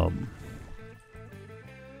 I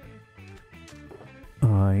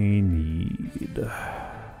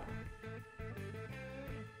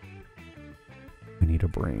need a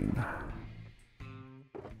brain.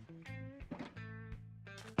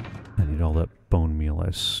 I need all that bone meal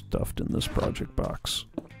I stuffed in this project box.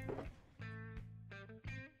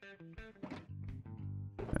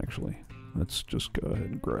 Actually, let's just go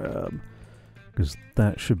ahead and grab, because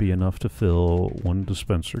that should be enough to fill one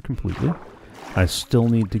dispenser completely. I still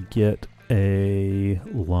need to get a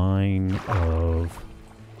line of...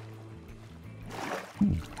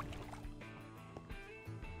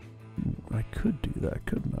 I could do that,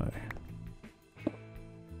 couldn't I?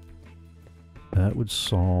 That would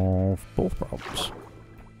solve both problems.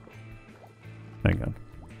 Hang on.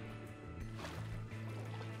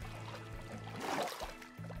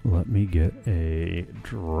 Let me get a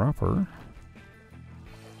dropper.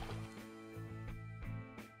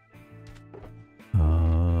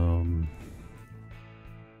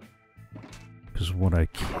 Because what I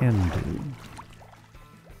can do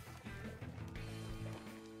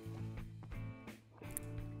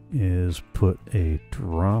is put a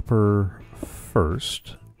dropper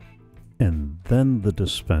first and then the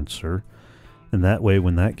dispenser, and that way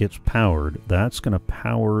when that gets powered, that's going to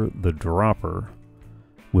power the dropper,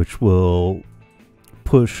 which will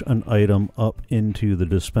push an item up into the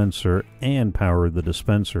dispenser and power the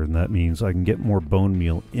dispenser, and that means I can get more bone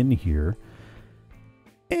meal in here,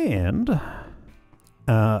 and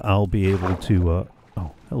I'll be able to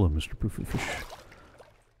oh, hello Mr. Pooferfish.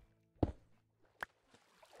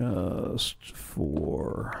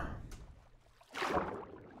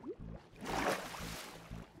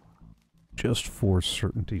 Just for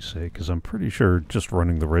certainty's sake, because I'm pretty sure just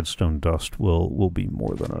running the redstone dust will be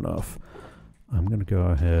more than enough. I'm going to go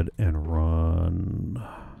ahead and run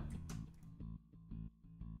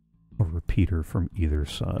a repeater from either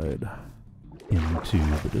side into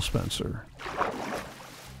the dispenser.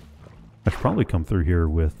 I should probably come through here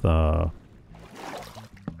with some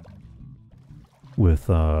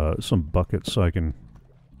buckets so I can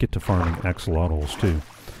get to farming axolotls too.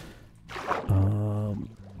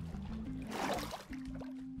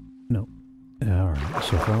 No. Alright,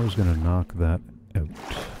 so if I was going to knock that out,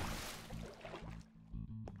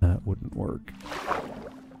 that wouldn't work.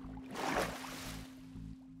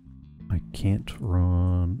 I can't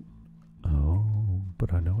run... Oh,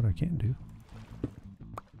 but I know what I can do.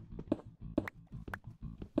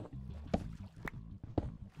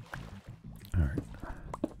 Alright.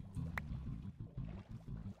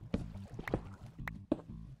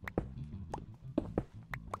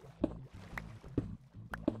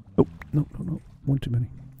 Oh, no, no, no. One too many.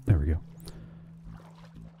 There we go.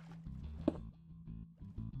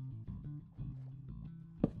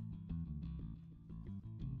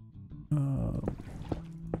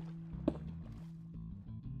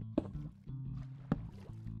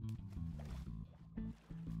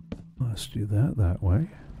 Let's do that way.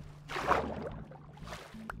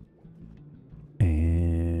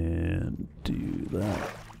 And do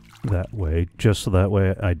that way, just so that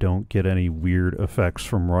way I don't get any weird effects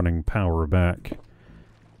from running power back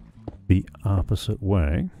the opposite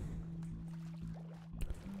way.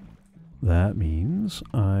 That means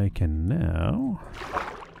I can now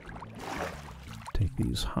take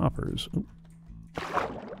these hoppers. Ooh.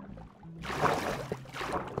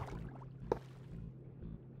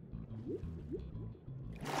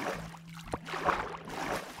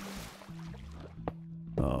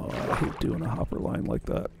 Oh, I hate doing a hopper line like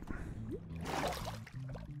that.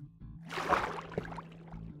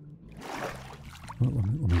 Well,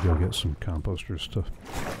 let me go get some composters to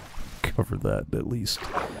cover that at least.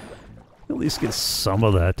 At least get some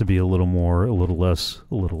of that to be a little less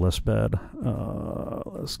bad.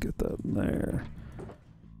 Let's get that in there.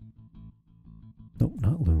 Nope,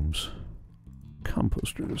 not looms.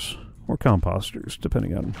 Composters. Or composters,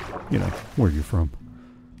 depending on, you know, where you're from.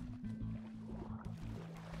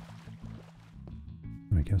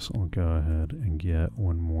 I guess I'll go ahead and get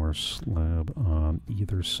one more slab on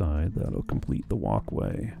either side. That'll complete the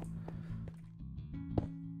walkway.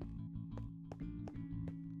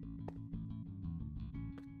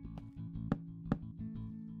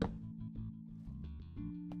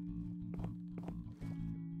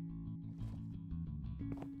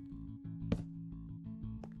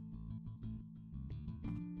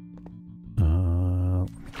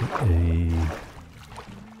 Let me get a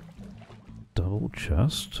double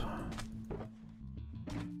chest.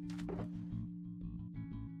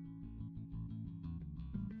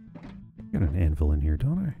 Got an anvil in here,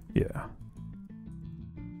 don't I? Yeah.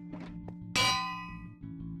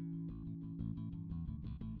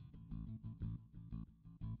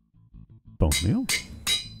 Bone meal.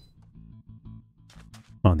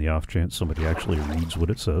 On the off chance somebody actually reads what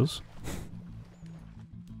it says.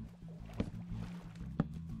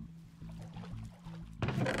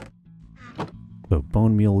 So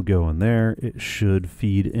bone meal will go in there. It should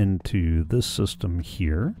feed into this system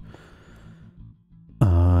here.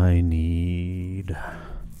 I need...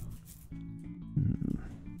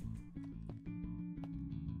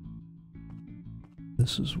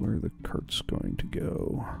 This is where the cart's going to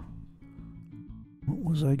go. What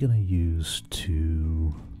was I going to use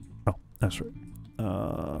to... Oh, that's right.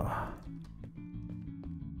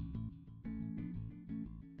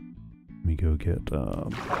 Let me go get...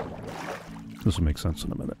 This will make sense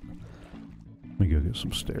in a minute. Let me go get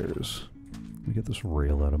some stairs. Let me get this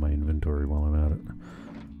rail out of my inventory while I'm at it.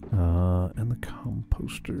 And the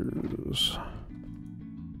composters.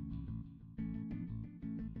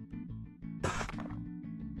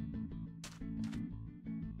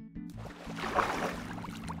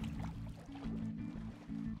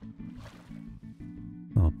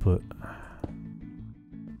 I'll put...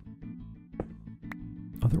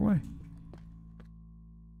 Other way.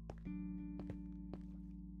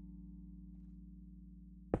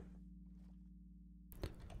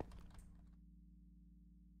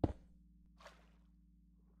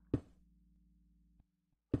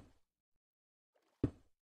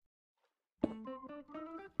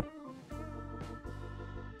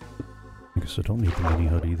 I guess I don't need the mini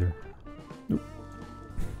hut either. Nope.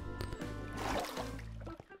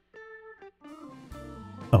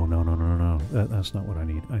 Oh, no, no, no, no, no. That's not what I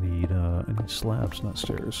need. I need slabs, not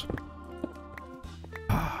stairs.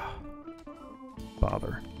 Ah.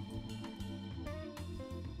 Bother.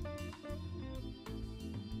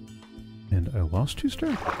 And I lost 2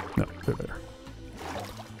 stairs? No, they're there.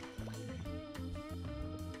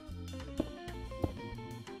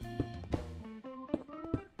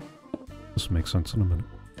 This will make sense in a minute.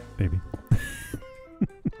 Maybe.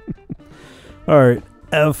 Alright,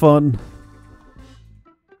 have fun.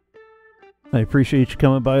 I appreciate you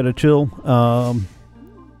coming by to chill.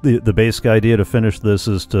 The basic idea to finish this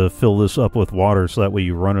is to fill this up with water so that way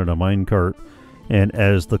you run in a minecart, and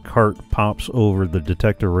as the cart pops over the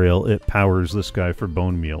detector rail, it powers this guy for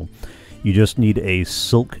bone meal. You just need a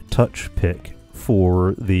silk touch pick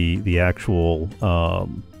for the actual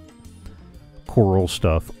coral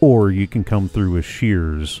stuff, or you can come through with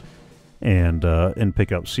shears and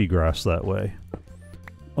pick up seagrass that way.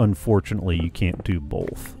 Unfortunately, you can't do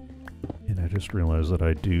both. And I just realized that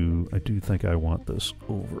I do think I want this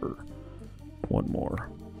over one more.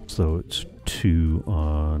 So it's 2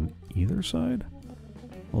 on either side.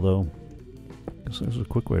 Although, I guess there's a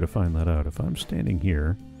quick way to find that out. If I'm standing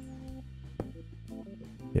here,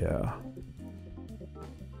 yeah.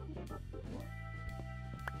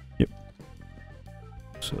 Yep.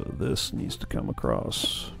 So this needs to come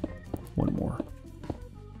across one more.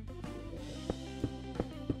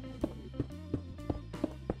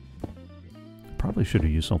 Probably should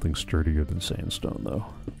have used something sturdier than sandstone, though.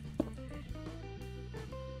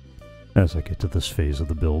 As I get to this phase of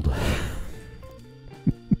the build.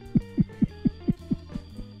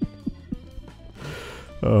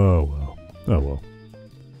 Oh well. Oh well.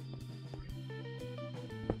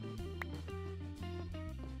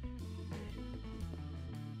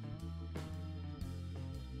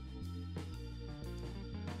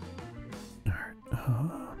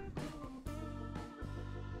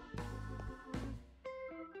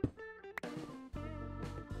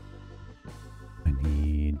 I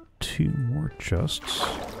need 2 more chests.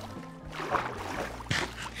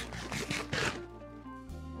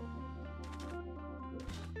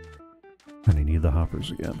 And I need the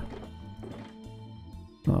hoppers again.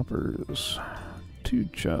 Hoppers. 2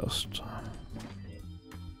 chests.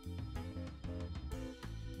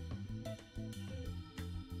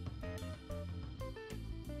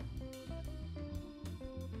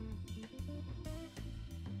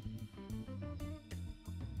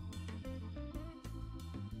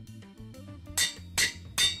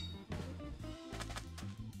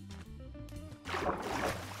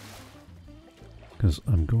 Because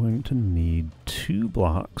I'm going to need 2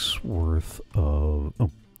 blocks worth of...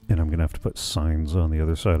 Oh, and I'm going to have to put signs on the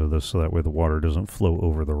other side of this so that way the water doesn't flow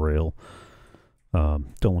over the rail. Don't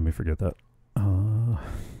let me forget that.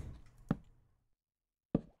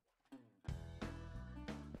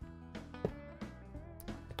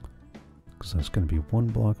 Because that's going to be 1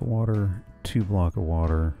 block of water, 2 block of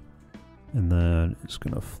water, and then it's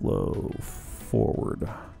going to flow forward.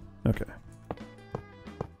 Okay.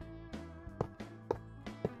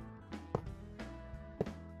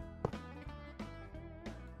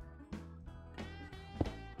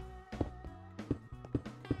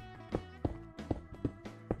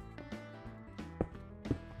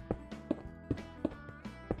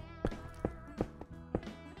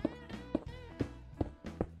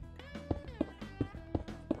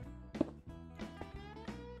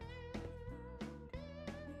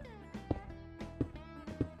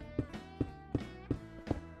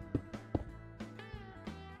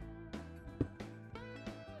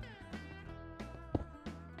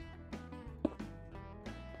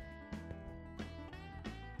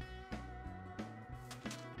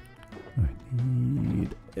 I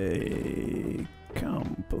need a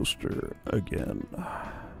composter again.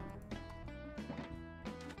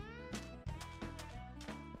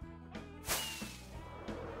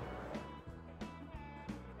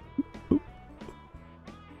 Oop.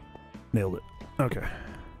 Nailed it. Okay.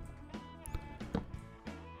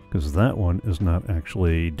 Because that one is not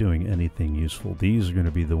actually doing anything useful. These are going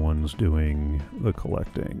to be the ones doing the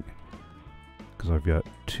collecting. Because I've got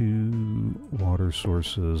 2 water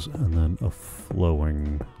sources and then a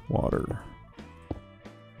flowing water.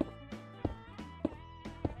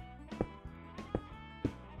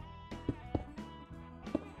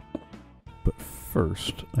 But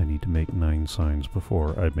first, I need to make 9 signs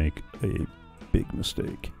before I make a big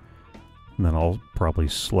mistake. And then I'll probably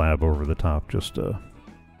slab over the top just to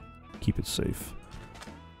keep it safe.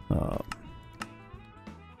 Matter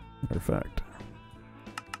of fact,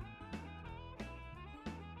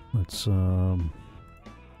 let's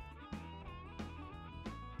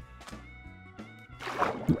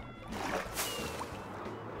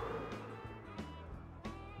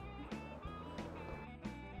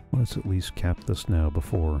at least cap this now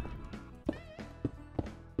before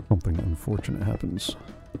something unfortunate happens.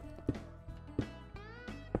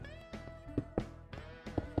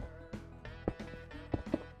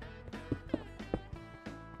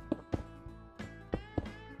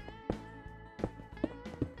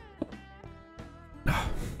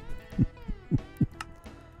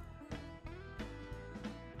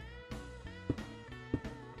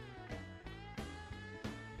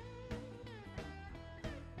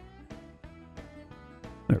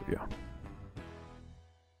 There we go.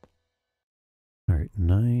 Alright,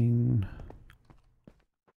 9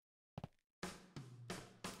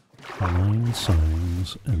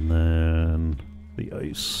 signs, and then the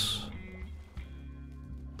ice.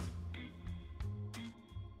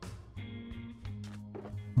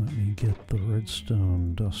 Let me get the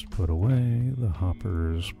redstone dust put away, the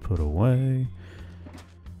hoppers put away.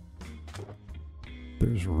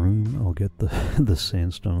 There's room, I'll get the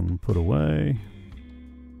sandstone put away.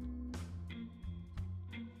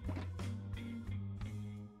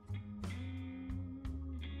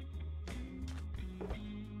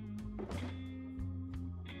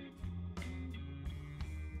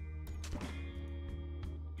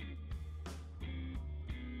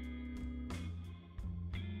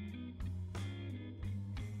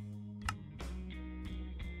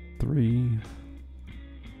 Three,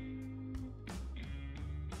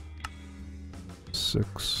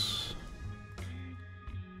 6,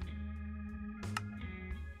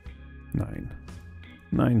 9.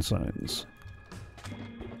 9 signs.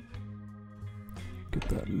 Get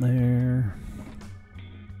that in there.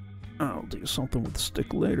 I'll do something with the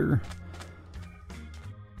stick later.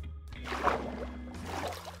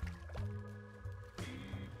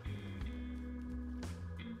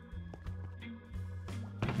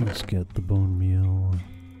 Let's get the bone meal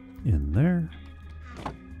in there.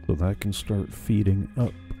 So that can start feeding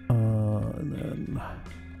up, and then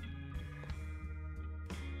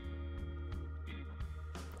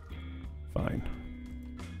fine.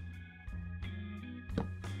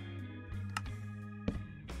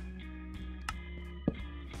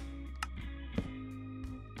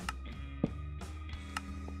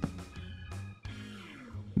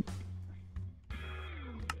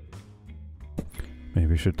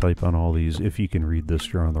 Maybe I should type on all these. If you can read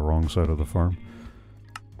this, you're on the wrong side of the farm.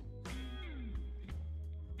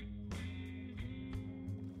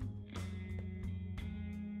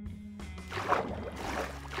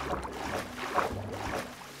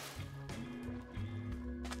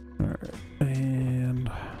 Alright, and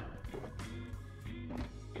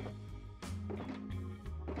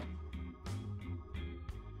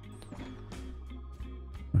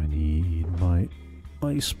I need my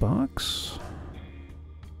ice box.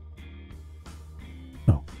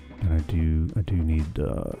 Oh, and I do need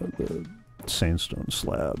the sandstone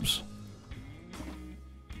slabs.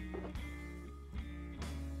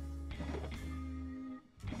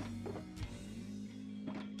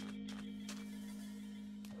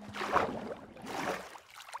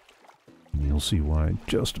 You'll see why in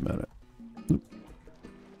just a minute. Oop.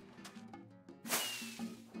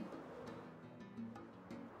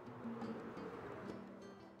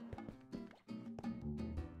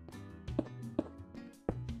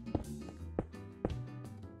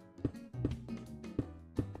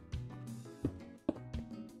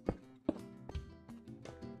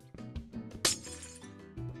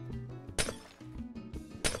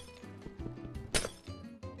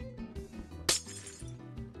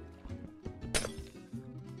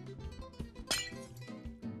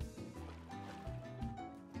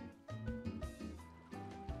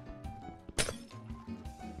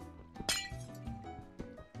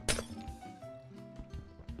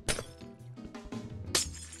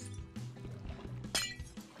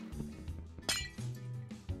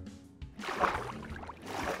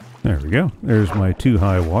 There we go. There's my 2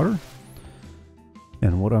 high water.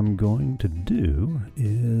 And what I'm going to do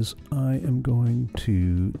is I am going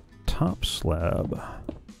to top slab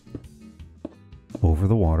over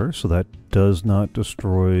the water so that does not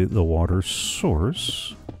destroy the water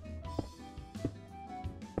source.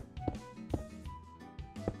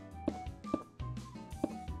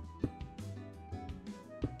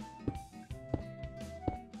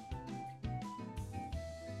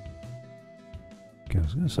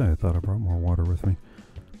 I was going to say, I thought I brought more water with me.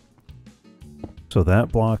 So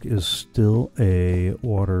that block is still a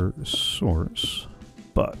water source,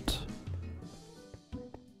 but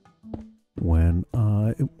when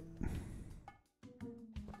I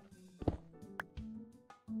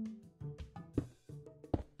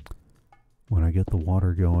get the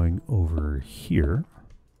water going over here,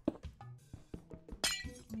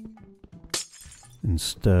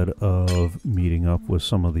 instead of meeting up with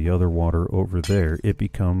some of the other water over there, it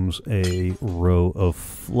becomes a row of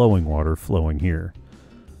flowing water flowing here.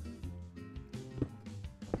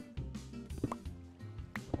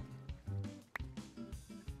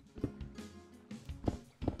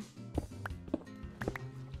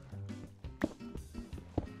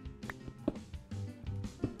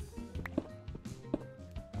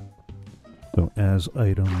 So as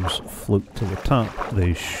items float to the top,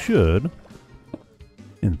 they should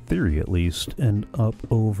in theory at least, end up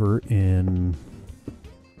over in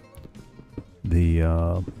the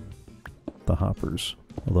hoppers.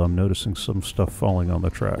 Although I'm noticing some stuff falling on the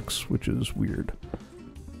tracks, which is weird.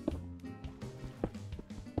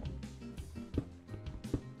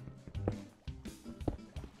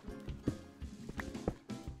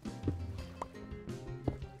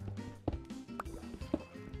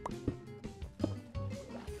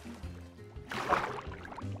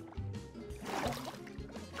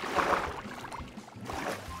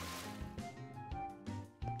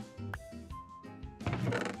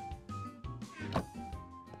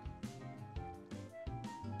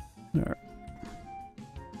 Alright.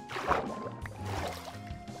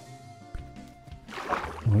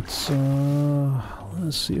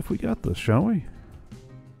 Let's see if we got this, shall we?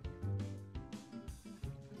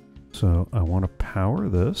 So I want to power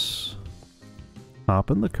this, hop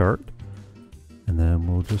in the cart, and then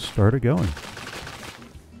we'll just start it going.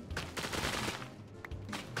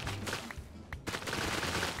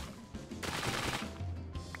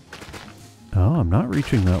 Oh, I'm not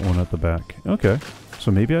reaching that one at the back. Okay. So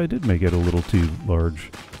maybe I did make it a little too large.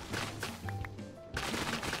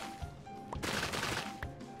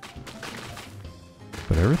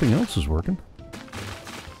 But everything else is working.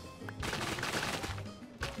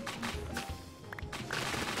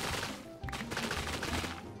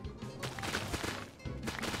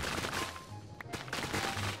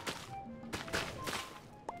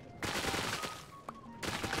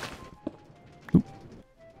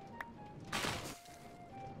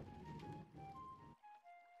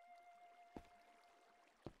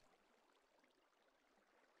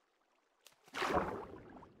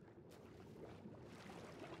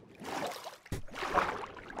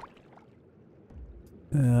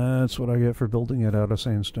 That's what I get for building it out of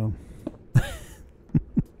sandstone.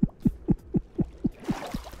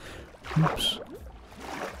 Oops.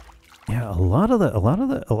 Yeah, a lot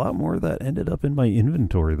more of that ended up in my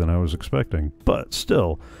inventory than I was expecting. But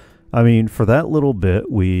still, I mean, for that little bit,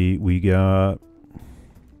 we got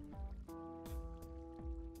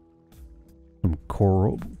some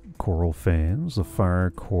coral fans, the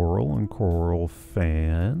fire coral and coral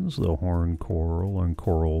fans, the horn coral and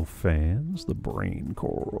coral fans, the brain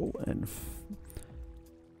coral and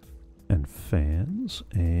fans,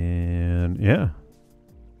 and yeah.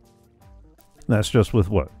 That's just with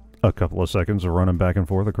what? A couple of seconds of running back and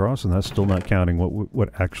forth across, and that's still not counting what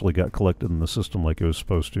actually got collected in the system like it was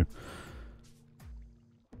supposed to.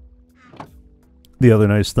 The other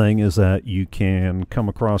nice thing is that you can come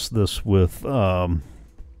across this with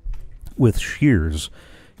shears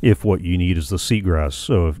if what you need is the seagrass.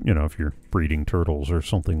 So if, you know, if you're breeding turtles or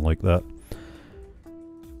something like that.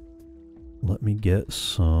 Let me get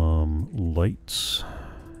some lights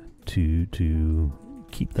to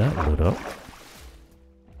keep that lit up.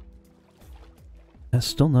 That's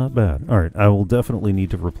still not bad. Alright, I will definitely need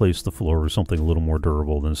to replace the floor with something a little more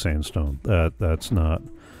durable than sandstone. That's not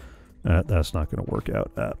going to work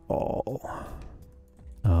out at all.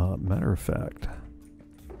 Matter of fact,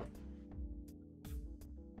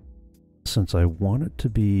 since I want it to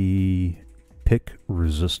be pick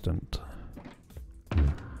resistant,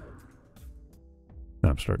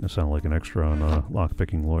 I'm starting to sound like an extra on a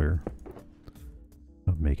lockpicking lawyer.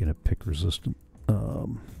 I'm making it pick resistant.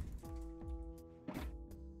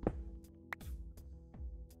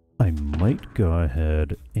 I might go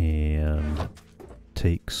ahead and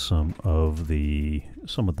take some of the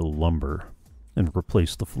lumber and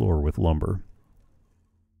replace the floor with lumber.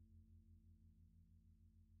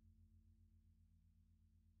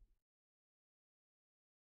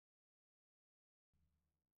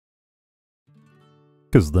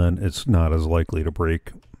 Because then it's not as likely to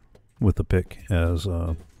break with the pick as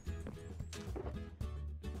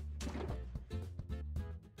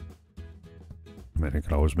I mean, I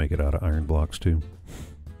could always make it out of iron blocks too.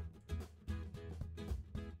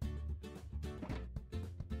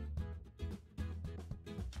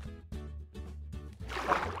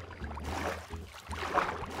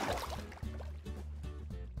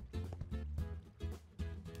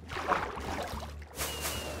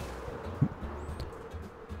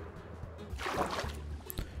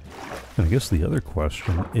 I guess the other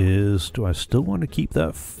question is, do I still want to keep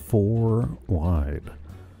that 4 wide?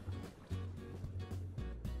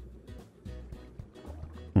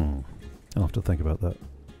 I'll have to think about that.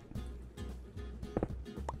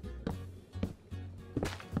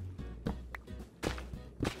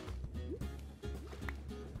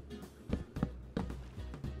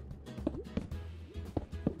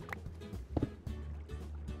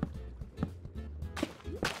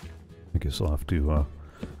 I guess I'll have to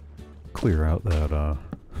clear out that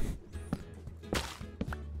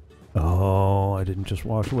Oh, I didn't just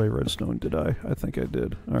wash away redstone, did I? I think I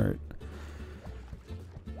did. Alright.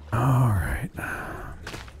 Alright.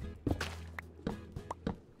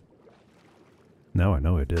 Now I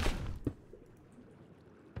know I did.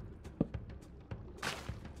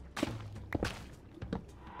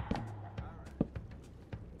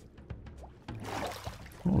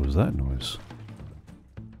 What was that noise?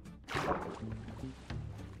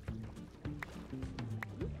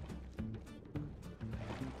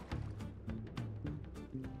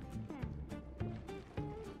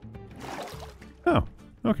 Oh,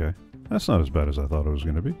 okay. That's not as bad as I thought it was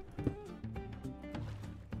going to be.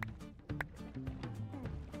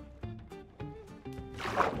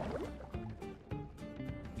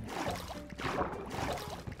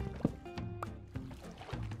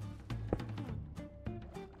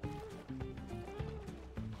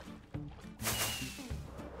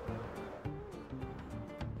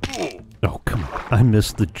 Oh, come on. I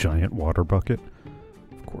missed the giant water bucket.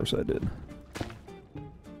 Of course I did.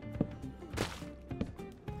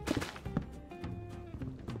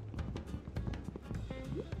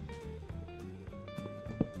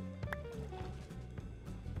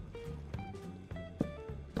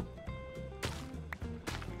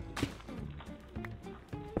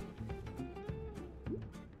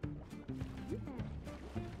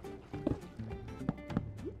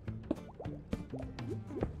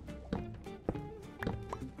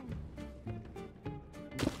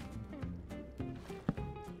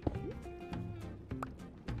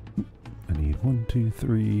 I need 1, 2,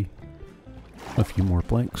 3, a few more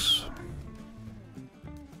planks.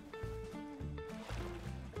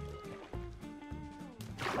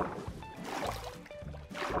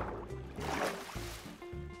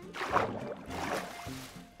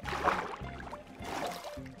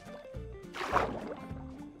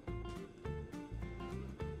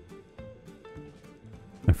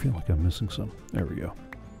 I feel like I'm missing some. There we go.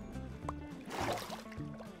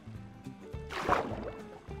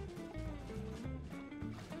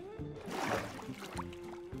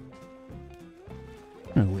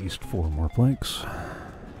 At least 4 more planks.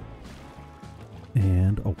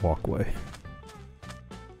 And a walkway.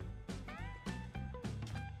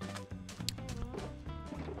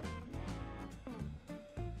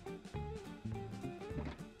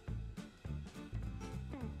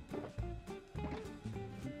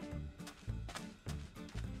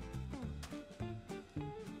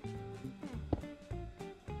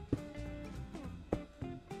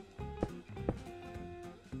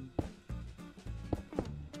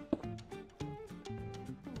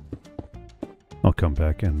 I'll come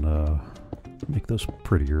back and make those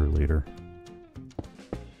prettier later.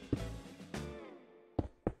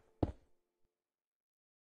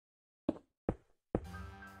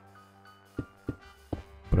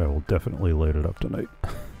 But I will definitely light it up tonight.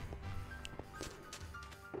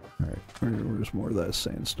 Alright, where's more of that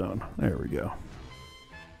sandstone? There we go.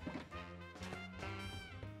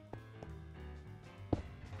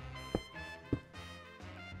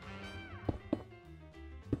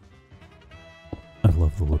 I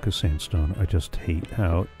love the look of sandstone. I just hate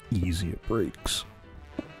how easy it breaks.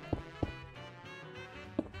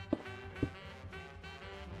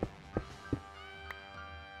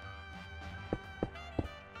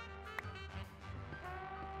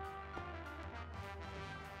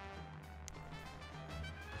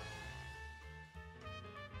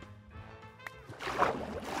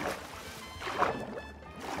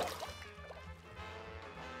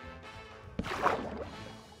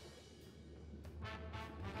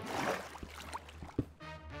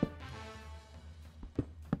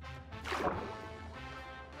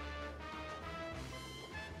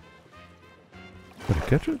 Did I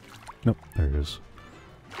catch it? Nope, there it is.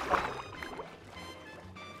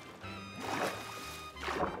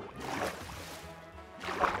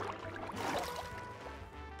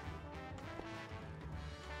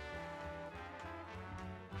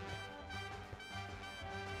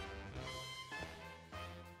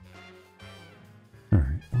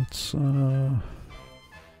 Alright,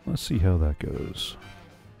 let's see how that goes.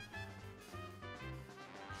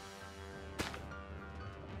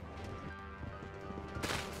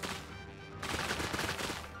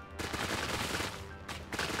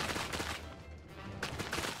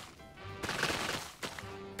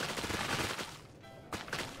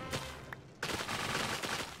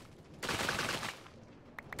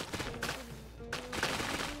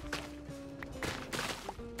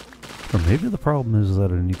 Or maybe the problem is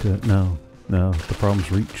that I need to... No, the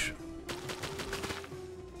problem's reach.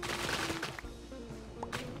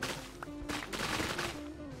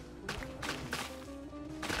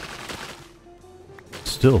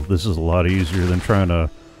 Still, this is a lot easier than trying to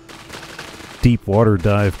deep water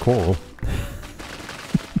dive coral.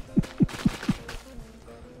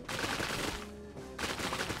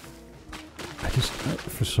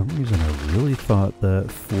 For some reason, I really thought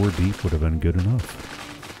that 4 deep would have been good enough.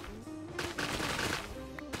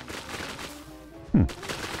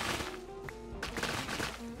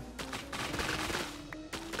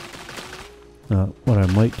 What I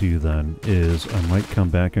might do then is I might come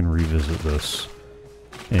back and revisit this,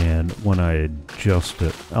 and when I adjust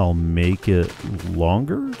it, I'll make it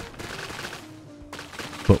longer,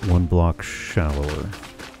 but 1 block shallower.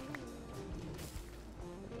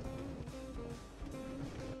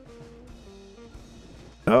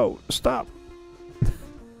 Oh, stop!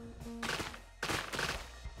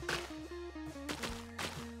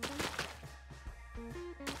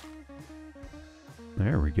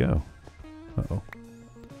 There we go. Uh-oh.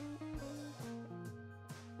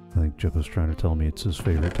 I think Jibba's trying to tell me it's his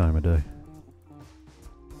favorite time of day.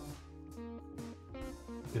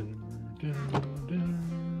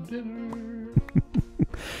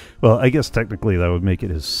 Well, I guess technically that would make it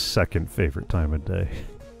his second favorite time of day.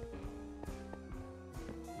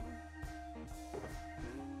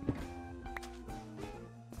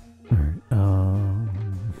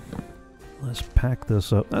 Let's pack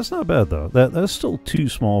this up. That's not bad though. That's still 2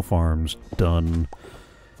 small farms done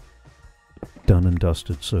and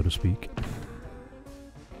dusted, so to speak.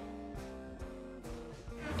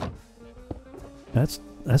 That's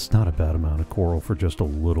not a bad amount of coral for just a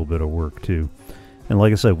little bit of work too. And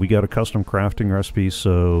like I said, we got a custom crafting recipe,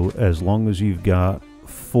 so as long as you've got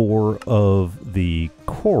 4 of the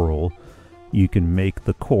coral, you can make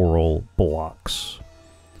the coral blocks.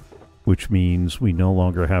 Which means we no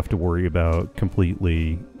longer have to worry about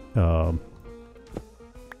completely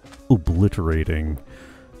obliterating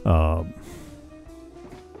an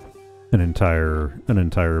entire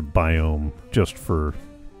biome just for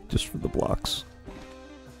the blocks.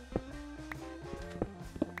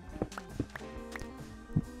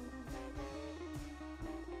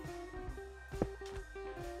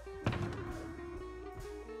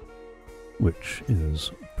 Which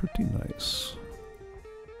is pretty nice.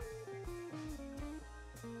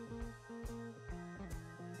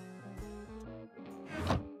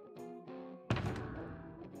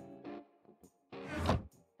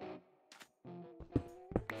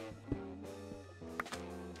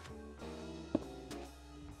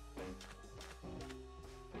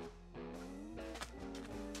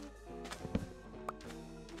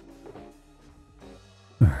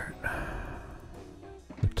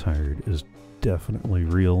 Tired is definitely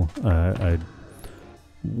real. I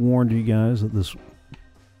warned you guys that this...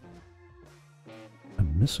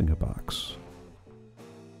 I'm missing a box.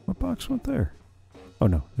 What box went there? Oh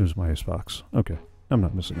no, there's my ice box. Okay, I'm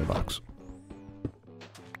not missing a box.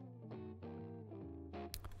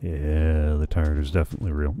 Yeah, the tired is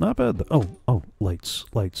definitely real. Not bad though. Oh, lights.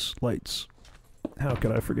 How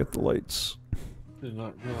could I forget the lights? Did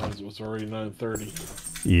not realize it was already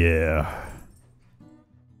 9:30. Yeah.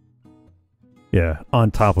 Yeah,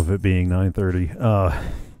 on top of it being 9:30,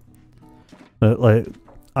 like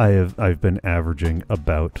I've been averaging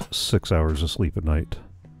about 6 hours of sleep a night,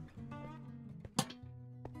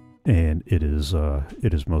 and it is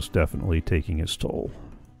most definitely taking its toll.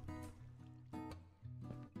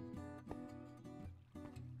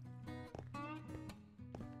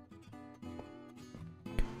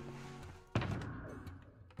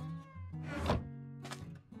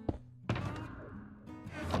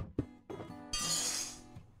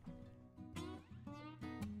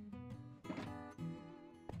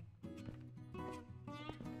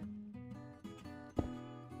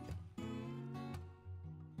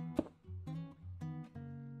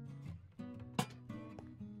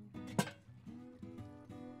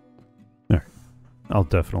 I'll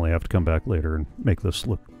definitely have to come back later and make this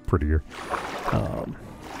look prettier.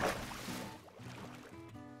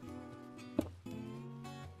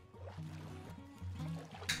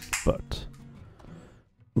 But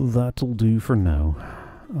that'll do for now.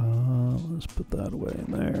 Let's put that away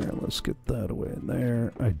in there. Let's get that away in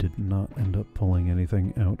there. I did not end up pulling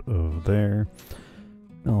anything out of there.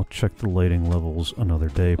 I'll check the lighting levels another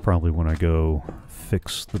day, probably when I go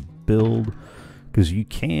fix the build. Because you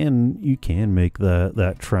can make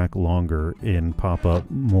that track longer and pop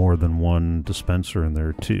up more than 1 dispenser in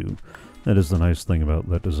there too. That is the nice thing about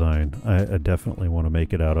that design. I definitely want to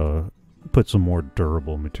make it out of... put some more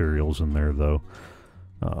durable materials in there though.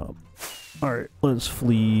 Alright, let's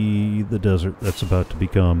flee the desert that's about to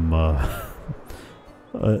become a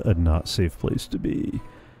not safe place to be.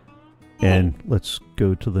 And let's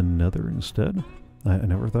go to the Nether instead. I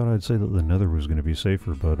never thought I'd say that the Nether was going to be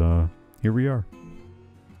safer, but here we are.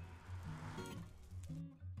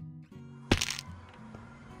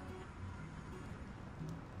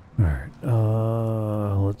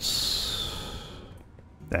 Alright, let's...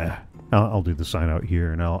 I'll do the sign out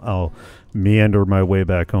here, and I'll meander my way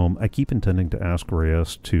back home. I keep intending to ask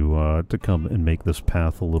Reyes to come and make this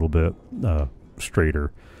path a little bit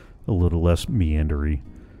straighter, a little less meandery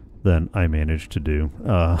than I managed to do.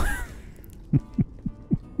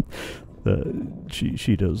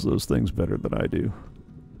 She does those things better than I do,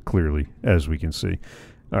 clearly, as we can see.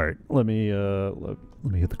 All right, let me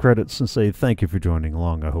hit the credits and say thank you for joining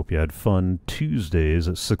along. I hope you had fun. Tuesdays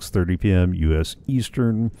at 6:30 p.m. U.S.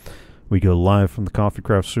 Eastern. We go live from the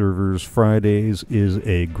CoffeeCraft servers. Fridays is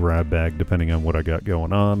a grab bag, depending on what I got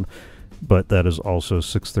going on. But that is also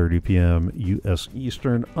 6:30 p.m. U.S.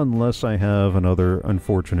 Eastern, unless I have another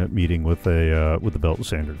unfortunate meeting with a belt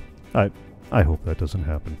sander. I hope that doesn't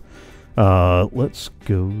happen. Let's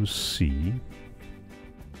go see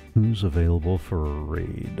who's available for a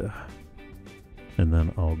raid, and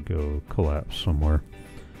then I'll go collapse somewhere.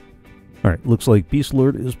 Alright, looks like Beast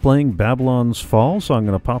Lord is playing Babylon's Fall, so I'm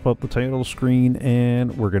going to pop up the title screen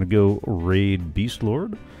and we're going to go raid Beast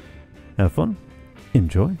Lord. Have fun,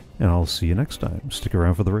 enjoy, and I'll see you next time. Stick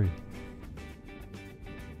around for the raid.